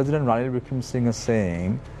heard President Ranil Wickremesinghe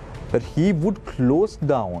saying that he would close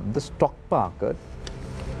down the stock market,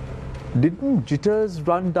 didn't jitters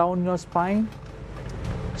run down your spine?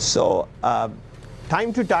 So,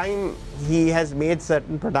 time to time, he has made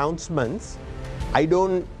certain pronouncements. I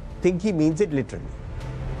don't think he means it literally.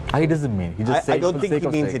 He doesn't mean. He just I says don't for think sake he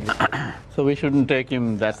of means saying. it. So we shouldn't take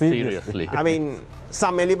him that seriously. I mean,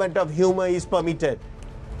 some element of humor is permitted.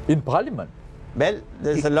 In Parliament. Well,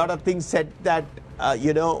 there's a lot of things said that,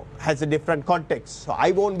 has a different context. So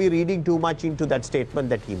I won't be reading too much into that statement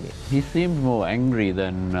that he made. He seemed more angry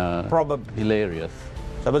than Probably. hilarious.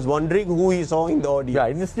 So I was wondering who he saw in the audience. Yeah,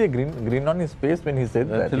 I didn't see a grin on his face when he said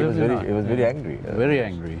that. He was very angry. Very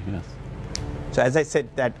angry, yes. So as I said,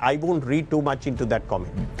 that I won't read too much into that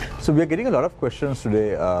comment. So we are getting a lot of questions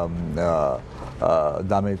today,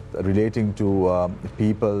 Damit, relating to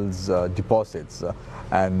people's deposits.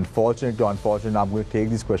 And fortunately or unfortunately, I'm going to take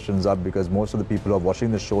these questions up because most of the people who are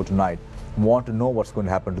watching the show tonight want to know what's going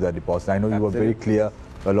to happen to their deposits. I know you were very clear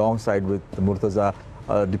alongside with Murtaza,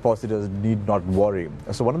 depositors need not worry.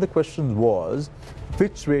 So one of the questions was,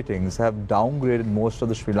 Fitch Ratings have downgraded most of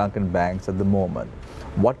the Sri Lankan banks at the moment.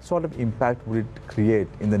 What sort of impact would it create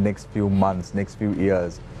in the next few months, next few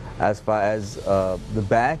years, as far as the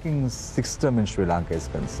banking system in Sri Lanka is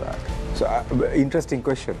concerned? So, interesting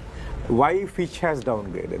question. Why Fitch has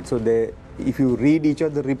downgraded? So, if you read each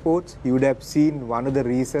of the reports, you would have seen one of the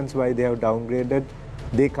reasons why they have downgraded.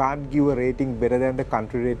 They can't give a rating better than the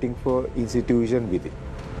country rating for institution within.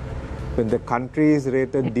 When the country is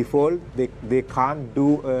rated default, they can't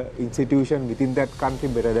do an institution within that country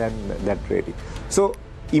better than that rating. So,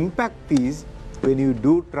 impact is when you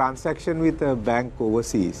do transaction with a bank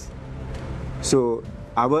overseas. So,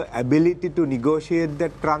 our ability to negotiate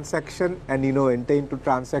that transaction and enter into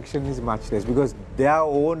transaction is much less because their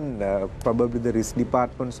own, probably the risk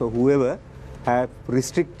departments or whoever, have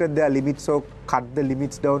restricted their limits or cut the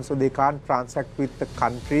limits down so they can't transact with the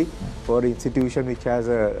country or institution which has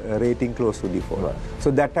a rating close to default. Right.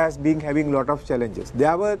 So that has been having a lot of challenges.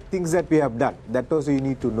 There were things that we have done. That also you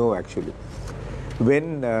need to know actually.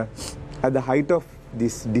 When at the height of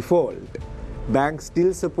this default, banks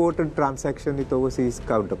still supported transaction with overseas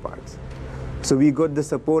counterparts. So we got the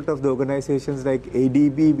support of the organizations like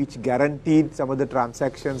ADB, which guaranteed some of the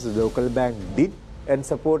transactions the local bank did and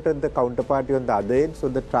supported the counterparty on the other end so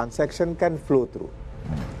the transaction can flow through.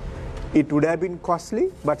 It would have been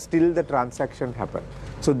costly, but still the transaction happened.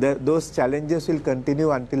 So those challenges will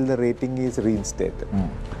continue until the rating is reinstated.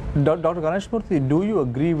 Dr. Ganesh Murthy, do you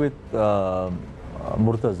agree with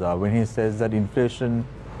Murtaza when he says that inflation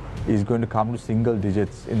is going to come to single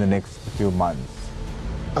digits in the next few months?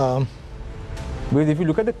 Because if you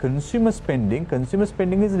look at the consumer spending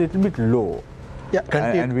is a little bit low. Yeah,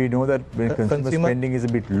 and we know that when consumer spending is a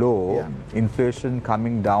bit low, inflation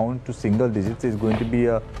coming down to single digits is going to be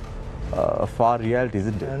a far reality,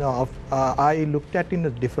 isn't it? No, I looked at it in a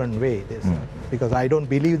different way, because I don't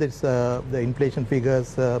believe that the inflation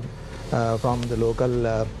figures from the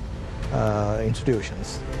local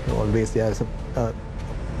institutions. Always there are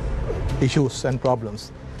issues and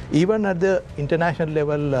problems. Even at the international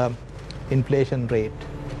level, inflation rate,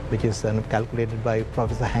 which is calculated by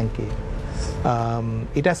Professor Hankey,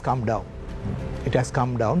 it has come down. It has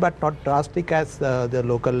come down, but not drastic as the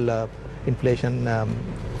local inflation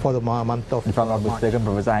for the month of If I'm not mistaken,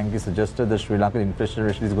 Professor Hankey suggested the Sri Lankan inflation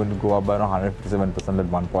rate is going to go up by around 157% at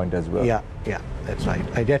one point as well. Yeah, that's right.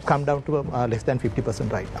 It has come down to less than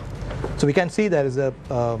 50% right now. So we can see there is a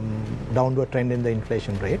downward trend in the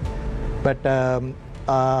inflation rate. But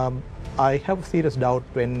I have serious doubt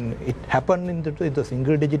when it happened in the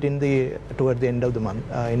single digit toward the end of the month,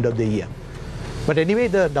 end of the year. But anyway,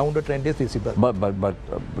 the downward trend is visible. But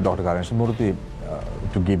Dr. Ganesh Murthy,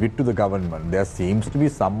 to give it to the government, there seems to be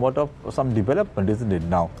somewhat of some development, isn't it?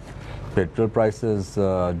 Now, petrol prices,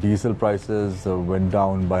 diesel prices went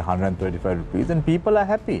down by 135 rupees and people are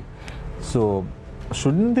happy. So,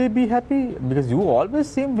 shouldn't they be happy? Because you always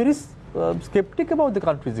seem very skeptic about the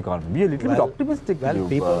country's economy. Be a little bit optimistic. Well,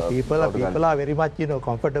 people are very much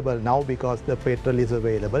comfortable now because the petrol is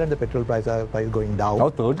available and the petrol price is going down. Now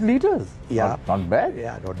 30 liters. Yeah, not bad.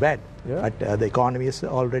 Yeah, not bad. Yeah. But the economy is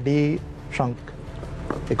already shrunk.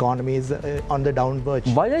 Economy is on the downward.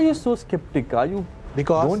 Why are you so skeptic? Don't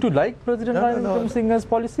you like President Ranil Singh's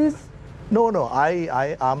policies? No,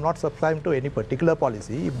 I am not subscribing to any particular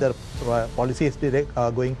policy. If the policy is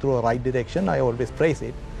going through a right direction, I always praise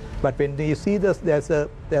it. But when you see this, there's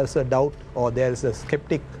a doubt or there's a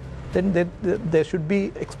skeptic, then there should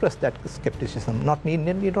be expressed that skepticism.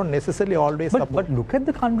 You don't necessarily always support. But look at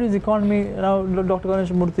the country's economy now, Dr. Ganesh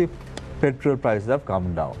Murthy. Petrol prices have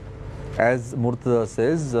come down. As Murtaza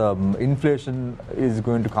says, inflation is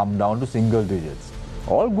going to come down to single digits.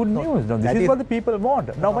 All good news. Now, this is what the people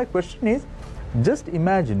want. Now, my question is, just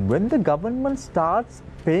imagine when the government starts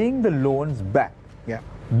paying the loans back,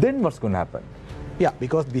 then what's going to happen? Yeah,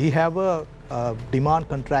 because we have a demand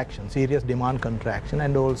contraction, serious demand contraction,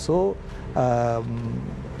 and also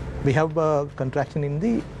we have a contraction in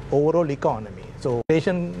the overall economy. So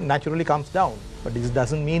inflation naturally comes down, but this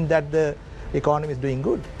doesn't mean that the economy is doing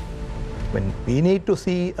good. When we need to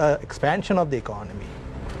see expansion of the economy.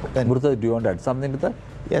 Murtha, do you want to add something to that?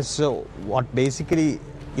 Yes, so what basically,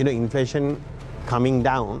 inflation coming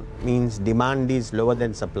down means demand is lower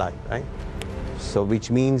than supply, right? So which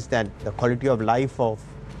means that the quality of life of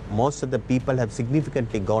most of the people have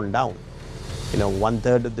significantly gone down.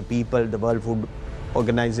 1/3 of the people, the World Food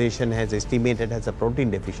Organization has estimated has a protein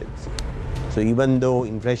deficiency. So even though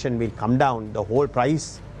inflation will come down, the whole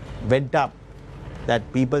price went up, that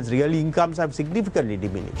people's real incomes have significantly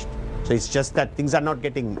diminished. So it's just that things are not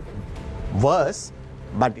getting worse,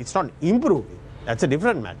 but it's not improving. That's a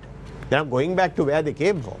different matter. They are going back to where they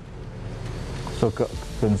came from. So,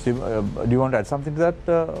 do you want to add something to that?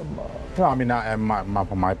 No, I mean,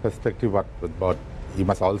 from my perspective, but you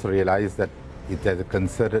must also realize that there's a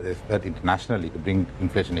concerted effort internationally to bring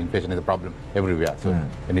inflation. Inflation is a problem everywhere. So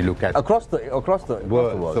when you look at across the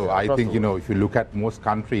world. So I think if you look at most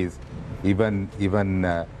countries, even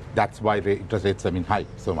that's why the interest rates have been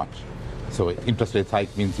hiked so much. So interest rates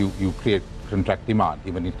hike means you create contract demand.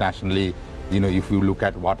 Even internationally, if you look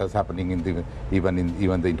at what is happening in even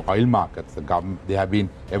the oil markets, the government,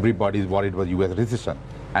 everybody's worried about U.S. recession,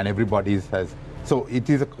 and everybody's has. So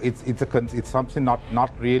it's something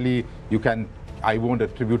not really I won't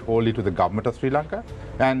attribute wholly to the government of Sri Lanka.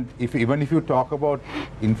 And even if you talk about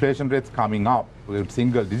inflation rates coming up with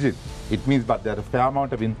single digit, it means that there a fair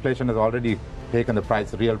amount of inflation has already taken the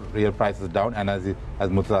real prices down. And as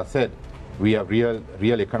Murtaza said, we have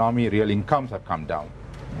real economy, real incomes have come down,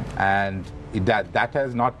 and that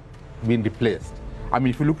has not been replaced. I mean,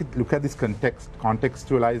 if you look at this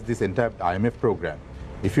contextualize this entire IMF program.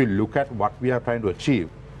 If you look at what we are trying to achieve,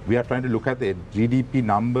 we are trying to look at the GDP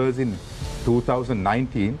numbers in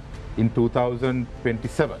 2019 in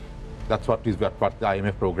 2027. That's what the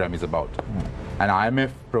IMF program is about. An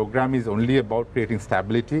IMF program is only about creating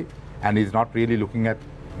stability and is not really looking at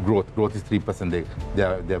growth. Growth is 3%.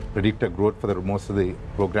 Their predicted growth for most of the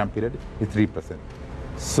program period is 3%.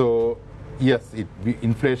 So yes,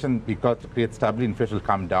 inflation, because to create stability, inflation will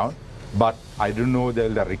come down. But I don't know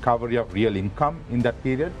the recovery of real income in that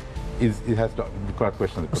period. It has to be a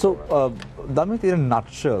question. So, Damit, in a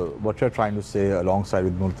nutshell, what you're trying to say alongside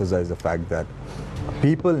with Murtaza is the fact that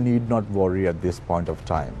people need not worry at this point of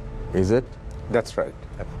time. Is it? That's right.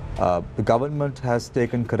 The government has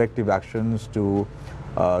taken corrective actions to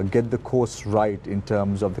get the course right in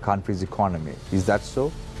terms of the country's economy. Is that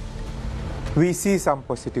so? We see some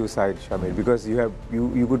positive side, Shamil, because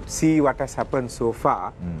you could see what has happened so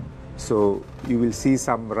far. So you will see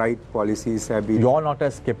some right policies have been. You're not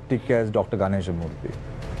as skeptic as Dr. Ganeshamurthy.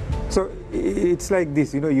 So it's like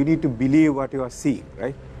this, you need to believe what you are seeing,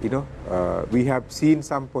 right? We have seen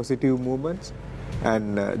some positive movements,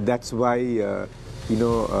 and that's why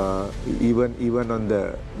even on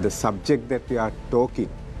the subject that we are talking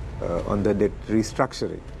on the debt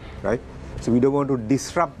restructuring, right? So we don't want to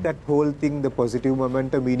disrupt that whole thing, the positive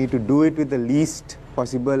momentum. We need to do it with the least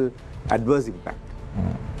possible adverse impact.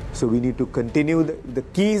 So we need to continue. The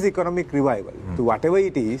key is economic revival. So whatever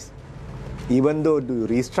it is, even though you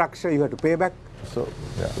restructure, you have to pay back. So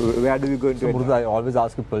where do we go into? So Murtaza, I always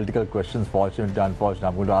ask you political questions, fortunately, unfortunately.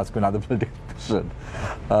 I'm going to ask you another political question.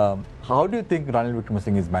 How do you think Ranil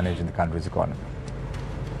Wickremesinghe is managing the country's economy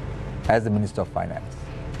as the Minister of Finance?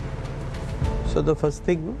 So the first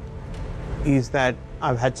thing is that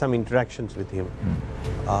I've had some interactions with him.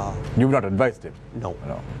 You've not advised him? No.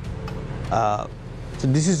 So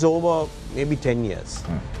this is over maybe 10 years.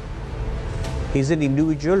 He's an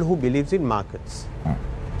individual who believes in markets.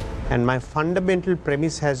 And my fundamental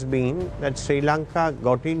premise has been that Sri Lanka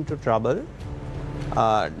got into trouble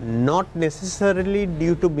not necessarily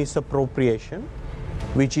due to misappropriation,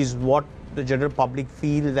 which is what the general public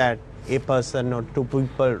feel that a person or two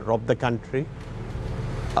people robbed the country.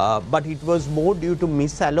 But it was more due to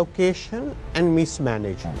misallocation and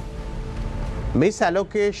mismanagement.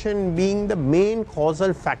 Misallocation being the main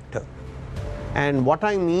causal factor. And what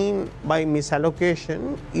I mean by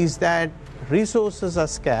misallocation is that resources are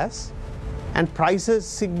scarce and prices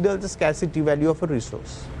signal the scarcity value of a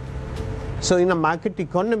resource. So in a market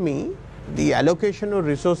economy, the allocation of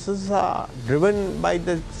resources are driven by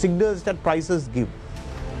the signals that prices give.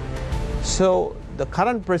 So the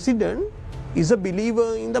current president is a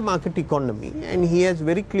believer in the market economy, and he has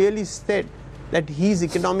very clearly said that his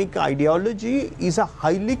economic ideology is a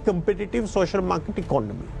highly competitive social market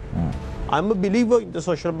economy. I'm a believer in the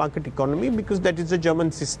social market economy because that is a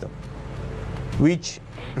German system which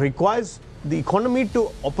requires the economy to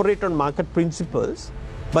operate on market principles,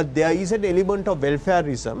 but there is an element of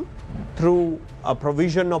welfareism through a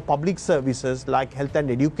provision of public services like health and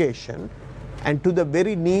education, and to the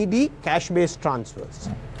very needy cash-based transfers.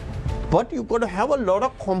 But you've got to have a lot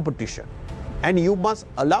of competition, and you must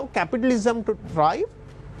allow capitalism to thrive,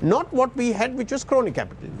 not what we had, which was crony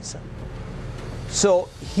capitalism. So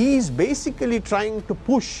he is basically trying to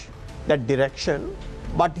push that direction,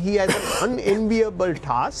 but he has an unenviable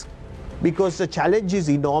task because the challenge is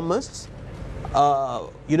enormous.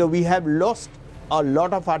 We have lost a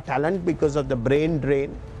lot of our talent because of the brain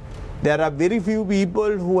drain. There are very few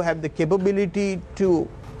people who have the capability to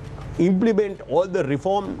implement all the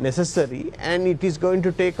reform necessary, and it is going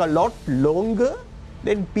to take a lot longer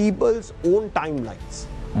than people's own timelines.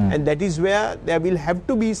 And that is where there will have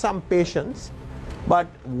to be some patience. But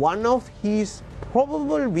one of his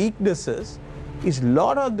probable weaknesses is a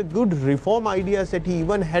lot of the good reform ideas that he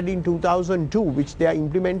even had in 2002, which they are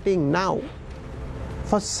implementing now,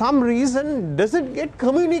 for some reason doesn't get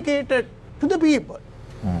communicated to the people.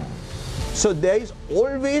 So there is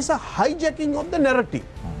always a hijacking of the narrative,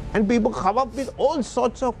 and people come up with all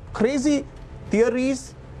sorts of crazy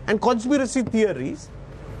theories and conspiracy theories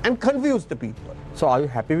and confuse the people. So are you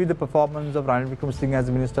happy with the performance of Ranil Wickremesinghe as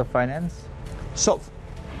the Minister of Finance? So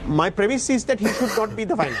my premise is that he should not be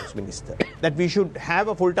the finance minister, that we should have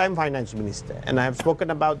a full-time finance minister, and I have spoken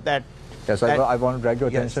about that. Yes, I want to drag your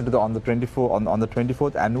attention to on the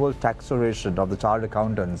 24th annual tax oration of the Chartered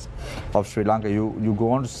Accountants of Sri Lanka. You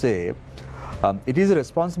go on to say, it is a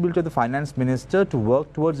responsibility of the finance minister to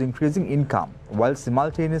work towards increasing income while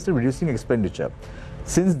simultaneously reducing expenditure.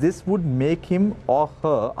 Since this would make him or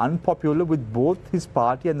her unpopular with both his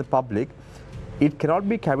party and the public, it cannot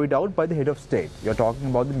be carried out by the head of state. You're talking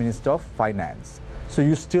about the Minister of Finance. So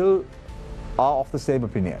you still are of the same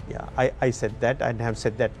opinion? Yeah, I said that and have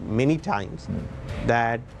said that many times,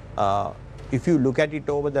 that if you look at it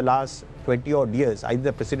over the last 20 odd years, either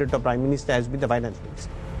the President or Prime Minister has been the Finance Minister.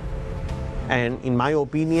 And in my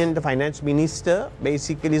opinion, the Finance Minister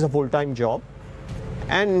basically is a full-time job.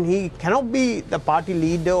 And he cannot be the party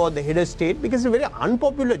leader or the head of state because it's a very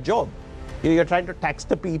unpopular job. You're trying to tax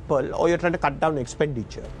the people or you're trying to cut down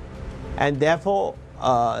expenditure. And therefore,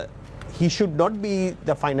 he should not be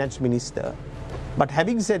the finance minister. But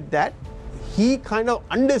having said that, he kind of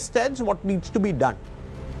understands what needs to be done.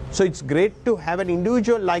 So it's great to have an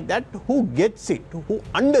individual like that who gets it, who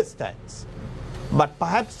understands. But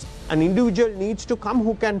perhaps an individual needs to come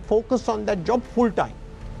who can focus on that job full time,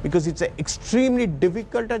 because it's an extremely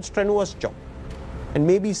difficult and strenuous job. And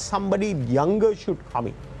maybe somebody younger should come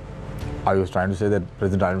in. Are you trying to say that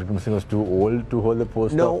President Ranil Wickremesinghe was too old to hold the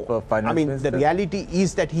post of finance minister? The reality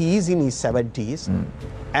is that he is in his 70s,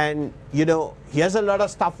 and he has a lot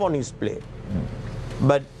of stuff on his plate.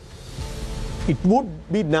 But it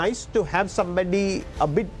would be nice to have somebody a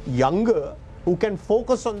bit younger who can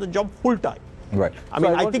focus on the job full time. Right.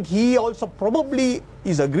 I think he also probably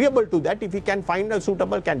is agreeable to that if he can find a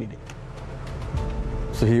suitable candidate.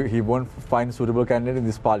 So he won't find a suitable candidate in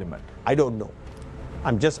this parliament? I don't know.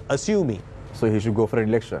 I'm just assuming. So he should go for an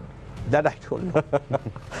election? That I don't know.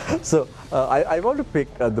 So I want to pick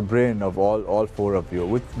the brain of all four of you.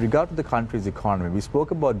 With regard to the country's economy, we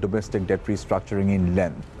spoke about domestic debt restructuring in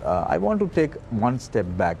length. I want to take one step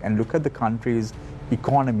back and look at the country's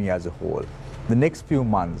economy as a whole. The next few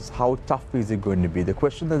months, how tough is it going to be? The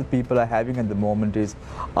question that the people are having at the moment is,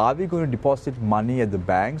 are we going to deposit money at the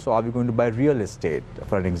banks, or are we going to buy real estate,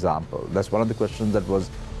 for an example? That's one of the questions that was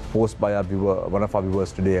posed by one of our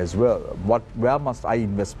viewers today as well. Where must I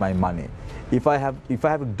invest my money? If I have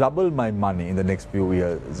to double my money in the next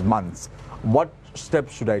few months, what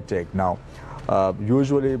steps should I take? Now,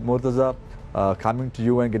 usually, Murtaza, coming to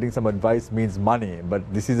you and getting some advice means money, but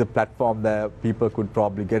this is a platform that people could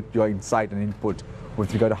probably get your insight and input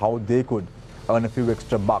with regard to how they could earn a few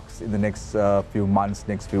extra bucks in the next few months,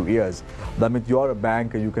 next few years. Damit, you're a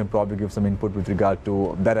banker, you can probably give some input with regard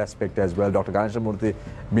to that aspect as well. Dr. Ganeshamurthy,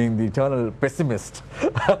 being the eternal pessimist,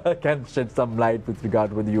 can shed some light with regard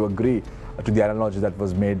to whether you agree to the analogy that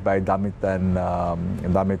was made by Damit and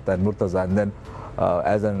Murtaza. And then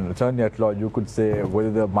as an attorney at law, you could say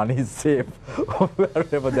whether the money is safe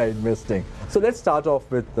wherever they're investing. So let's start off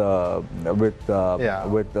with Manjuka.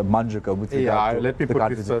 With let me put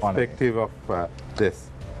this perspective of this.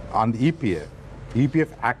 On the EPF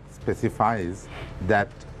Act specifies that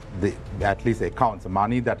at least accounts,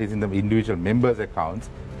 money that is in the individual members' accounts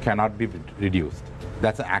cannot be reduced.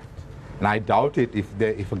 That's an act. And I doubt it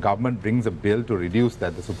if a government brings a bill to reduce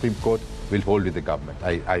that, the Supreme Court will hold with the government.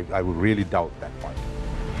 I would really doubt that point.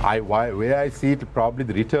 Where I see it, probably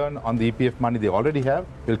the return on the EPF money they already have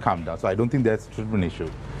will come down. So I don't think that should be an issue.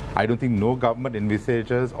 I don't think no government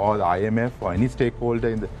envisages or the IMF or any stakeholder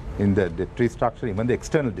in the debt restructure, even the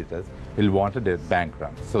external debtors, will want a debt bank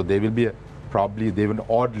run. So they will be probably they will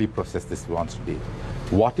oddly process this wants to be.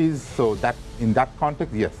 What is so that in that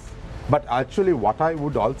context, yes. But actually, what I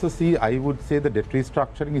would also see, I would say the debt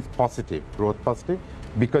restructuring is positive, growth positive,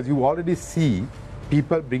 because you already see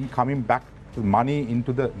people coming back money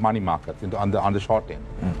into the money markets, on the short end.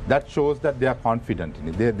 That shows that they are confident in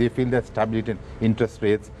it. They feel that stability in interest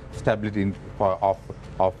rates, stability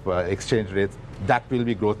of exchange rates, that will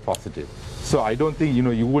be growth positive. So I don't think,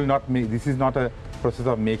 you will not make, this is not a process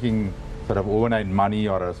of making sort of overnight money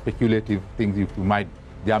or a speculative things.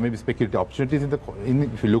 There may be speculative opportunities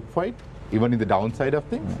if you look for it, even in the downside of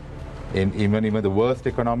things. Even the worst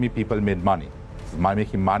economy, people made money.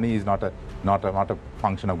 Making money is not a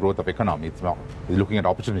function of growth of economy. It's looking at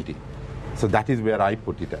opportunity. So that is where I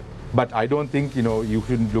put it at. But I don't think you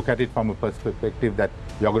shouldn't look at it from a perspective that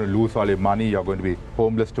you're going to lose all your money, you're going to be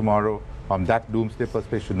homeless tomorrow. From that doomsday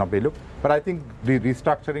perspective should not be looked. But I think the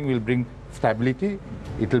restructuring will bring stability,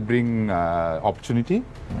 it will bring opportunity,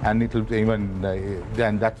 and it will even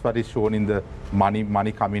and that's what is shown in the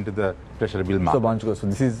money coming to the treasury bill market. So Banchuka, so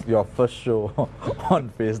this is your first show on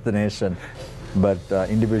Face the Nation. But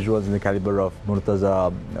individuals in the caliber of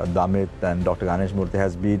Murtaza, Damit, and Dr. Ganesh Murthy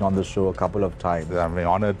has been on the show a couple of times. I'm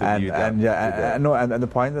honored to be and the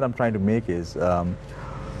point that I'm trying to make is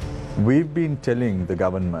we've been telling the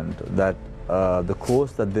government that the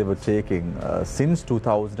course that they were taking since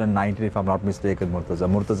 2019, if I'm not mistaken,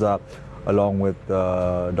 Murtaza along with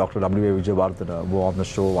Dr. W.A. Vijayawardena were on the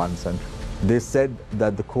show once, and they said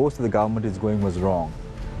that the course that the government is going was wrong.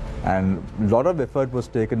 And a lot of effort was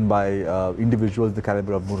taken by individuals the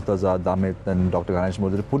caliber of Murtaza, Damit, and Dr. Ganesh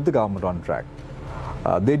Murthy to put the government on track.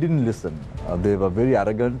 They didn't listen. They were very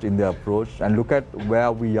arrogant in their approach. And look at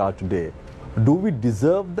where we are today. Do we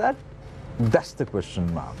deserve that? That's the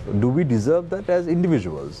question mark. Do we deserve that as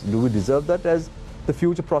individuals? Do we deserve that as the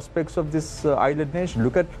future prospects of this island nation?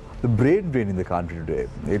 Look at the brain drain in the country today.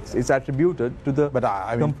 It's attributed to the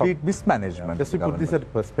complete mismanagement. Just to put this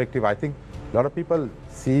at perspective, I think a lot of people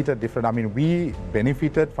see it a different. I mean, we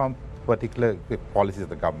benefited from particular policies of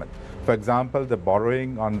the government. For example, the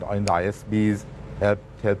borrowing in the ISBs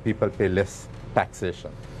help people pay less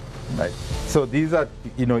taxation. Right. So these are,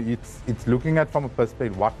 it's looking at from a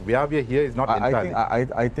perspective. Where we are here is not entirely.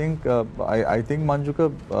 I think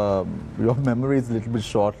Manjuka, your memory is a little bit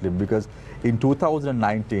short-lived, because in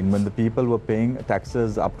 2019, when the people were paying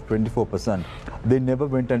taxes up to 24%, they never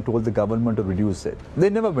went and told the government to reduce it. They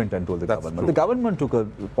never went and told the government. True. The government took a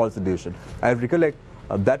policy decision. I recollect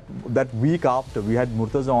that week after, we had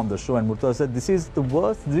Murtaza on the show, and Murtaza said, this is the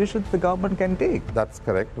worst decision the government can take. That's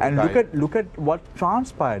correct. And look at what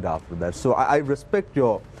transpired after that. So I respect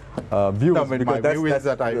your views. No, my view is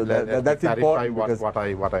that that's important, because what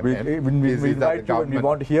I we invite you and we government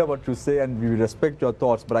want to hear what you say, and we respect your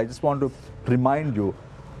thoughts. But I just want to remind you,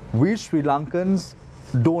 we Sri Lankans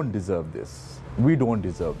don't deserve this. We don't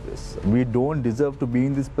deserve this. We don't deserve to be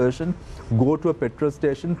in this position, go to a petrol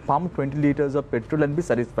station, pump 20 liters of petrol and be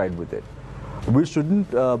satisfied with it. We shouldn't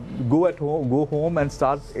go home and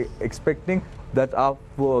start expecting that our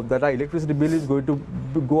electricity bill is going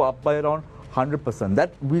to go up by around 100%.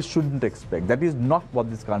 That we shouldn't expect. That is not what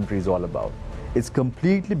this country is all about. It's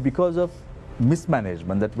completely because of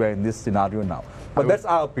mismanagement that we're in this scenario now. But that's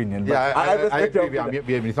our opinion. Yeah, I respect agree.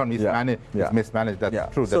 It's not mismanaged. Yeah. It's mismanaged.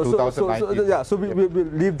 That's true. So, The 2019. so we'll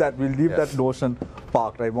leave that. We'll leave that notion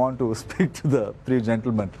parked. I want to speak to the three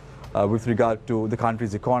gentlemen with regard to the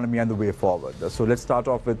country's economy and the way forward. So let's start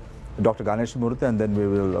off with Dr. Ganesh Murthy, and then we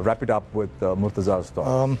will wrap it up with Murtaza's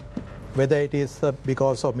thoughts. Whether it is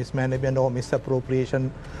because of mismanagement or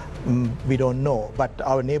misappropriation, we don't know. But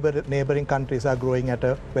our neighboring countries are growing at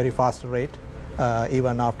a very fast rate,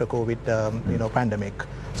 even after COVID, pandemic.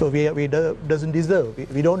 So we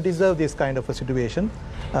don't deserve this kind of a situation,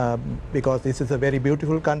 because this is a very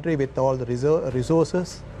beautiful country with all the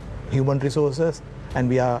resources, human resources, and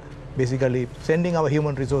we are basically sending our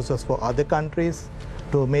human resources for other countries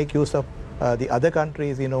to make use of the other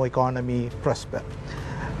countries' economy prosper.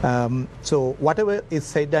 So whatever is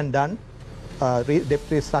said and done, debt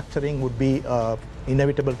restructuring would be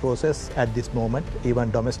inevitable process at this moment, even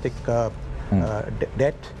domestic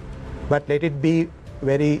debt. But let it be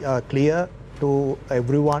very clear to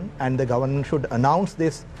everyone, and the government should announce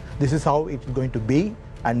this. This is how it's going to be,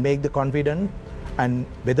 and make the confidence. And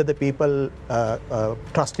whether the people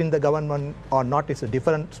trust in the government or not is a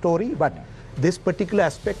different story. But this particular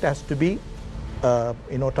aspect has to be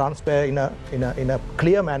transfer in a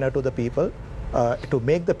clear manner to the people, to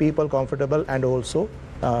make the people comfortable, and also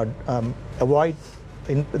avoid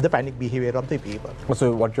the panic behavior of the people.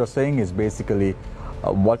 So what you're saying is basically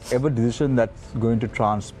whatever decision that's going to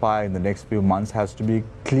transpire in the next few months has to be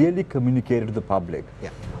clearly communicated to the public,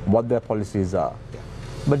 what their policies are.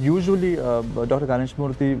 But usually, Dr.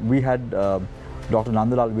 Ganeshmurthy, we had Dr.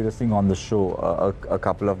 Nandalal Veerasinghe on the show a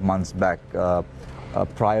couple of months back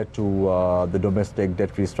prior to the domestic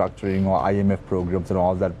debt restructuring or IMF programs and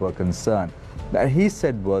all that were concerned. That he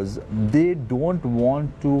said was they don't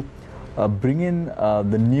want to bring in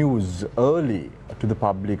the news early to the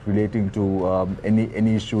public relating to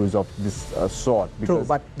any issues of this sort. Because true,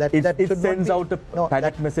 but that it sends out a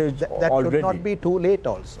panic message that already. should not be too late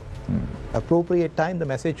also. Appropriate time, the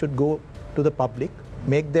message should go to the public,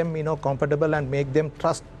 make them comfortable, and make them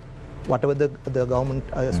trust whatever the government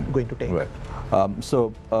is going to take. Right.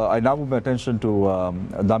 So I now move my attention to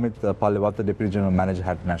Damit Palewata, Deputy General Manager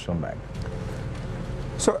at National Bank.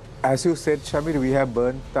 So, as you said, Shamir, we have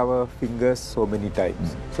burnt our fingers so many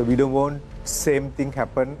times. So, we don't want same thing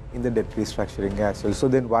happen in the debt restructuring as well. So,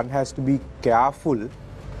 then one has to be careful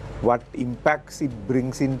what impacts it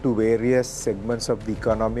brings into various segments of the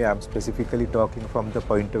economy. I'm specifically talking from the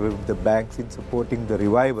point of view of the banks in supporting the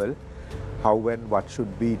revival, how and what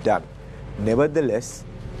should be done. Nevertheless,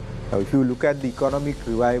 if you look at the economic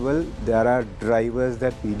revival, there are drivers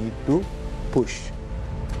that we need to push.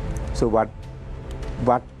 So, what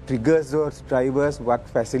triggers those drivers, what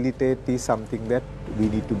facilitates is something that we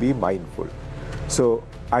need to be mindful. So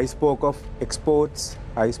I spoke of exports,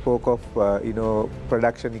 I spoke of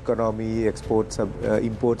production economy,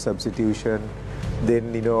 import substitution,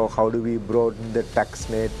 then how do we broaden the tax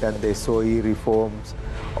net and the SOE reforms.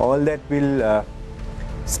 All that will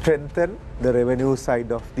strengthen the revenue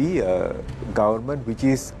side of the government, which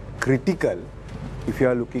is critical if you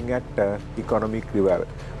are looking at economic revival.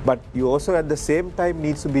 But you also at the same time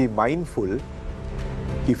needs to be mindful,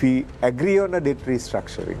 if we agree on a debt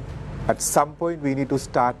restructuring, at some point we need to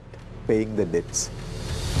start paying the debts.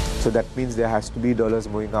 So that means there has to be dollars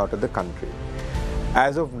moving out of the country.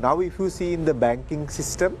 As of now, if you see in the banking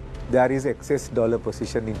system, there is excess dollar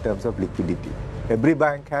position in terms of liquidity. Every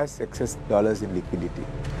bank has excess dollars in liquidity.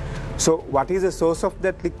 So what is the source of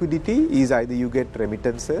that liquidity is either you get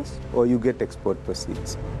remittances or you get export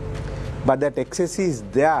proceeds. But that excess is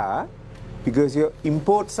there because your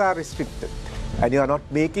imports are restricted and you are not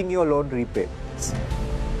making your loan repayments.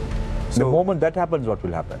 So the moment that happens, what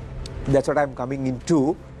will happen? That's what I'm coming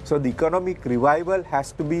into. So the economic revival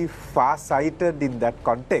has to be far-sighted in that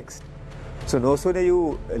context. So no sooner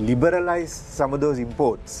you liberalize some of those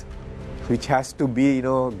imports, which has to be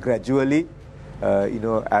gradually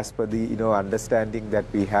as per the understanding that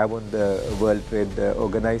we have on the World Trade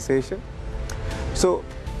Organization. So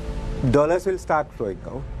dollars will start flowing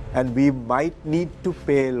out, and we might need to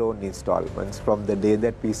pay loan installments from the day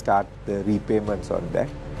that we start the repayments on that.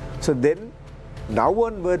 So then, now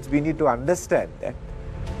onwards, we need to understand that.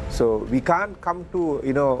 So we can't come to,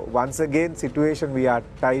 once again, situation we are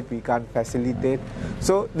tight, we can't facilitate.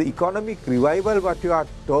 So the economic revival, what you are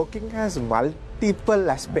talking, has multiple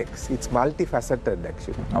aspects. It's multifaceted,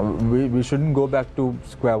 actually. We shouldn't go back to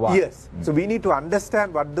square one. Yes. So we need to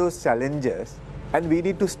understand what those challenges, and we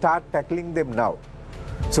need to start tackling them now.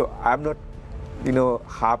 So I'm not,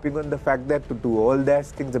 harping on the fact that to do all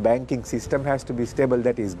those things, the banking system has to be stable.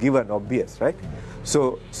 That is given, obvious, right?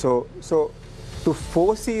 So to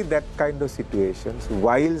foresee that kind of situations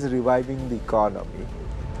whilst reviving the economy,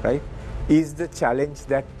 right, is the challenge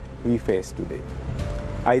that we face today.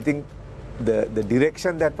 I think the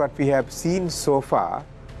direction that what we have seen so far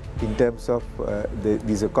in terms of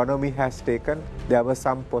this economy has taken, there were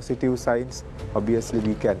some positive signs, obviously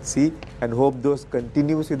we can see, and hope those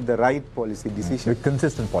continues with the right policy decisions. With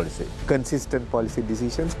consistent policy. Consistent policy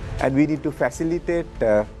decisions, and we need to facilitate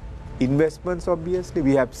investments, obviously.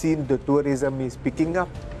 We have seen the tourism is picking up,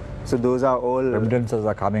 so those are all... Remittances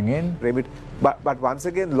are coming in. But once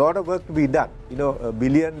again, a lot of work to be done. $1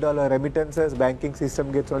 billion remittances, banking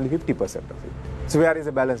system gets only 50% of it. So where is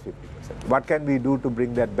the balance 50%? What can we do to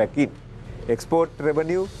bring that back in? Export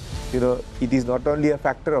revenue, it is not only a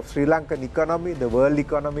factor of Sri Lankan economy, the world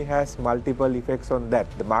economy has multiple effects on that.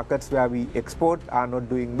 The markets where we export are not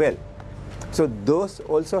doing well. So those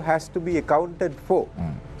also has to be accounted for.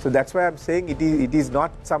 So that's why I'm saying it is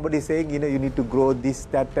not somebody saying, you need to grow this,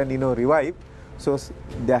 that, and, revive. So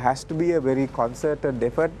there has to be a very concerted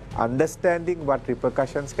effort, understanding what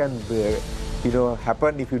repercussions can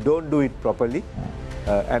happen if you don't do it properly,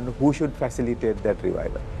 and who should facilitate that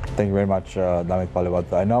revival. Thank you very much, Damit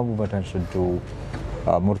Palewata. I now move attention to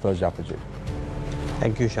Murtaza Jaffrji.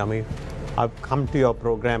 Thank you, Shamir. I've come to your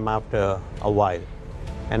program after a while,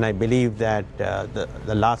 and I believe that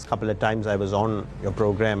the last couple of times I was on your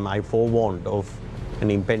program, I forewarned of an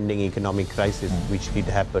impending economic crisis, which did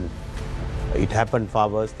happen. It happened far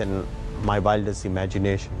worse than my wildest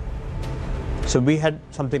imagination. So we had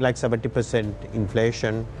something like 70%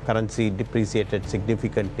 inflation, currency depreciated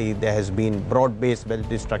significantly, there has been broad-based wealth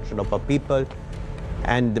destruction of our people,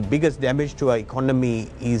 and the biggest damage to our economy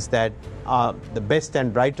is that the best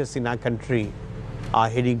and brightest in our country are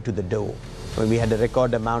heading to the door. When we had a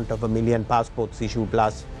record amount of 1 million passports issued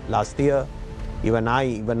last year, even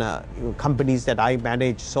companies that I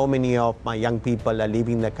manage, so many of my young people are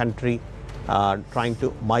leaving the country, trying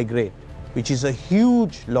to migrate, which is a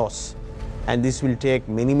huge loss, and this will take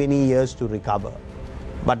many, many years to recover.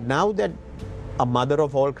 But now that a mother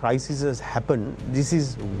of all crises has happened, this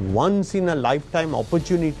is once in a lifetime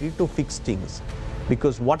opportunity to fix things,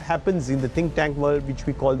 because what happens in the think tank world, which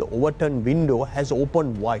we call the overturn window, has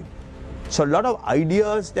opened wide. So a lot of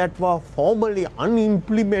ideas that were formerly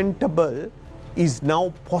unimplementable is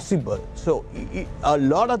now possible. So a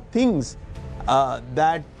lot of things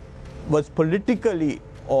that was politically,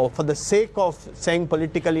 or for the sake of saying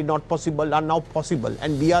politically not possible, are now possible.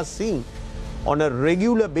 And we are seeing on a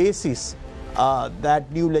regular basis that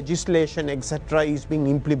new legislation, etc., is being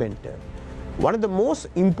implemented. One of the most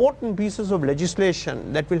important pieces of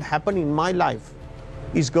legislation that will happen in my life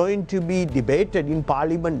is going to be debated in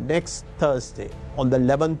Parliament next Thursday on the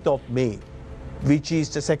 11th of May, which is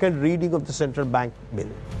the second reading of the Central Bank Bill.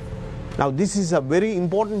 Now, this is a very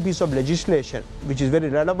important piece of legislation which is very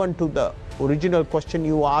relevant to the original question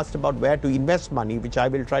you asked about where to invest money, which I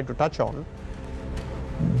will try to touch on.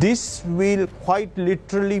 This will quite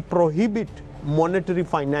literally prohibit monetary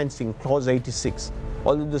financing, Clause 86.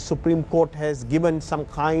 Although the Supreme Court has given some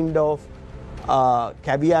kind of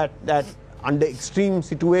caveat that under extreme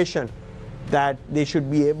situation that they should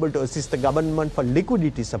be able to assist the government for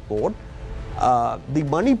liquidity support, the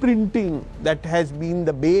money printing that has been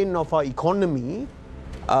the bane of our economy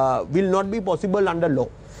will not be possible under law.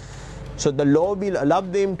 So the law will allow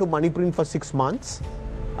them to money print for 6 months,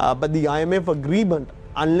 but the IMF agreement,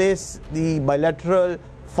 unless the bilateral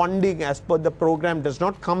funding as per the program does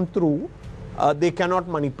not come through, they cannot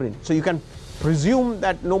money print. So you can presume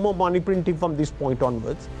that no more money printing from this point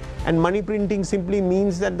onwards. And money printing simply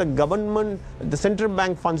means that the government, the central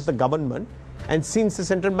bank funds the government, and since the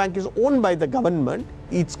central bank is owned by the government,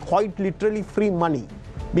 it's quite literally free money,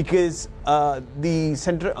 because the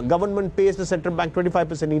central government pays the central bank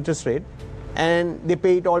 25% interest rate, and they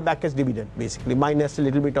pay it all back as dividend, basically, minus a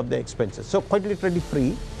little bit of the expenses. So quite literally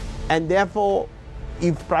free, and therefore,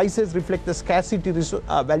 if prices reflect the scarcity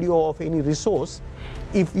value of any resource,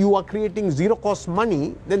 if you are creating zero cost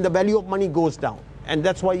money, then the value of money goes down, and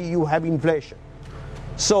that's why you have inflation.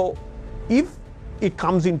 So if it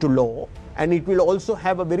comes into law, and it will also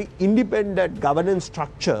have a very independent governance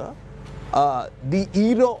structure, the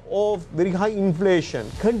era of very high inflation,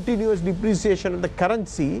 continuous depreciation of the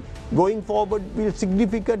currency going forward will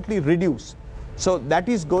significantly reduce. So that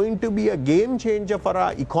is going to be a game changer for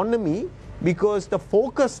our economy, because the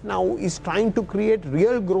focus now is trying to create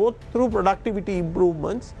real growth through productivity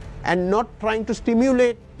improvements and not trying to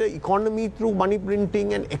stimulate the economy through money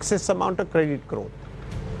printing and excess amount of credit growth.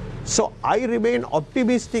 So I remain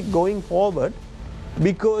optimistic going forward,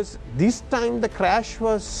 because this time the crash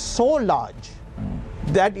was so large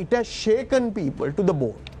that it has shaken people to the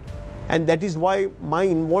bone. And that is why my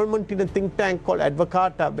involvement in a think tank called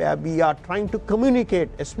Advocata, where we are trying to communicate,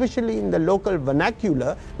 especially in the local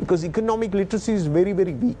vernacular, because economic literacy is very,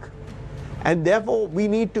 very weak. And therefore, we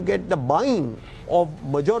need to get the buy-in of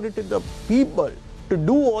majority of the people to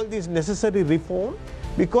do all these necessary reform,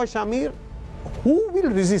 because, Shamir, who will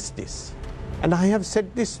resist this? And I have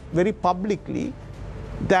said this very publicly,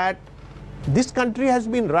 that this country has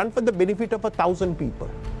been run for the benefit of 1,000 people.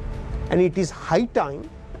 And it is high time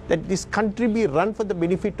that this country be run for the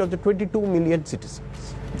benefit of the 22 million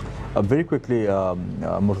citizens. Very quickly,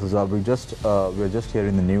 Murtaza, we're just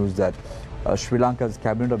hearing the news that Sri Lanka's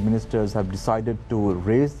cabinet of ministers have decided to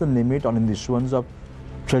raise the limit on the issuance of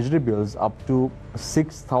treasury bills up to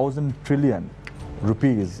 6,000 trillion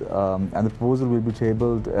rupees, and the proposal will be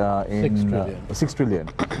tabled in 6 trillion,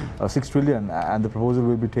 and the proposal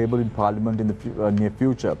will be tabled in Parliament in the near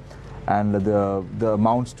future, and the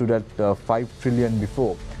amount stood at 5 trillion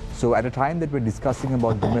before. So at a time that we're discussing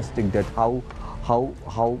about domestic debt, how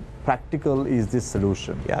practical is this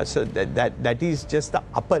solution? Yeah, so that is just the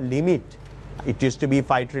upper limit. It used to be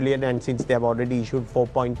 5 trillion, and since they have already issued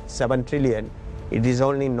 4.7 trillion, it is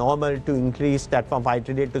only normal to increase that from 5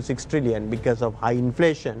 trillion to 6 trillion because of high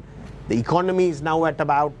inflation. The economy is now at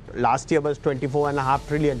about, last year was 24.5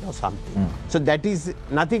 trillion or something. So that is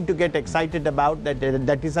nothing to get excited about,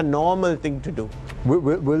 that is a normal thing to do.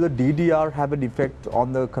 Will the DDR have an effect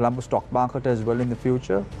on the Colombo stock market as well in the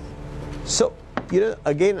future? So,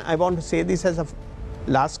 again, I want to say this as a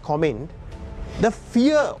last comment. The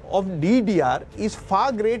fear of DDR is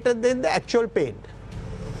far greater than the actual pain.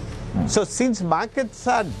 So since markets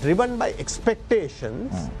are driven by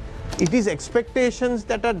expectations, it is expectations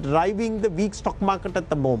that are driving the weak stock market at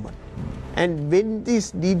the moment. And when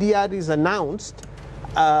this DDR is announced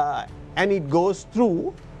and it goes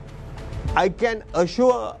through, I can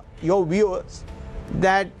assure your viewers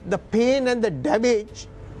that the pain and the damage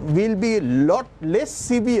will be a lot less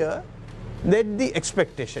severe than the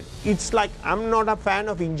expectation. It's like, I'm not a fan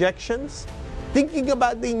of injections. Thinking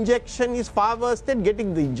about the injection is far worse than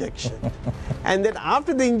getting the injection. And then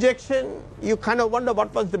after the injection, you kind of wonder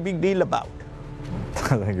what was the big deal about.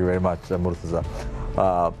 Thank you very much, Murtaza.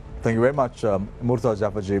 Thank you very much, Murtaza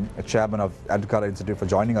Jafarji, Chairman of Adhikara Institute, for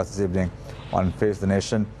joining us this evening on Face the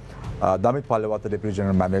Nation. Damit Palewat, the Deputy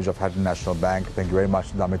General Manager of Hatton National Bank. Thank you very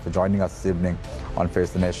much, Damit, for joining us this evening on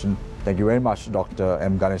Face the Nation. Thank you very much, Dr.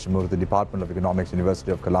 M. Ganeshamurthy, Department of Economics, University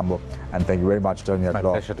of Colombo. And thank you very much, Attorney at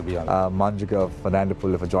Law, pleasure to be on. Manjika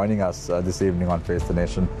Fernandopulle, for joining us this evening on Face the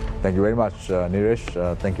Nation. Thank you very much,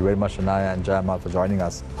 Niresh. Thank you very much, Anaya and Jayamal, for joining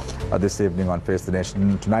us this evening on Face the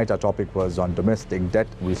Nation. Tonight, our topic was on domestic debt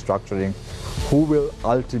restructuring. Who will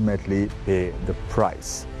ultimately pay the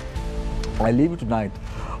price? I leave you tonight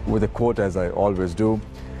with a quote, as I always do.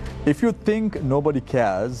 If you think nobody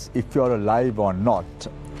cares if you're alive or not,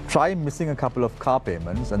 try missing a couple of car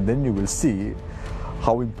payments and then you will see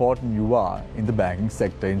how important you are in the banking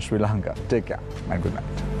sector in Sri Lanka. Take care and good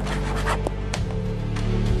night.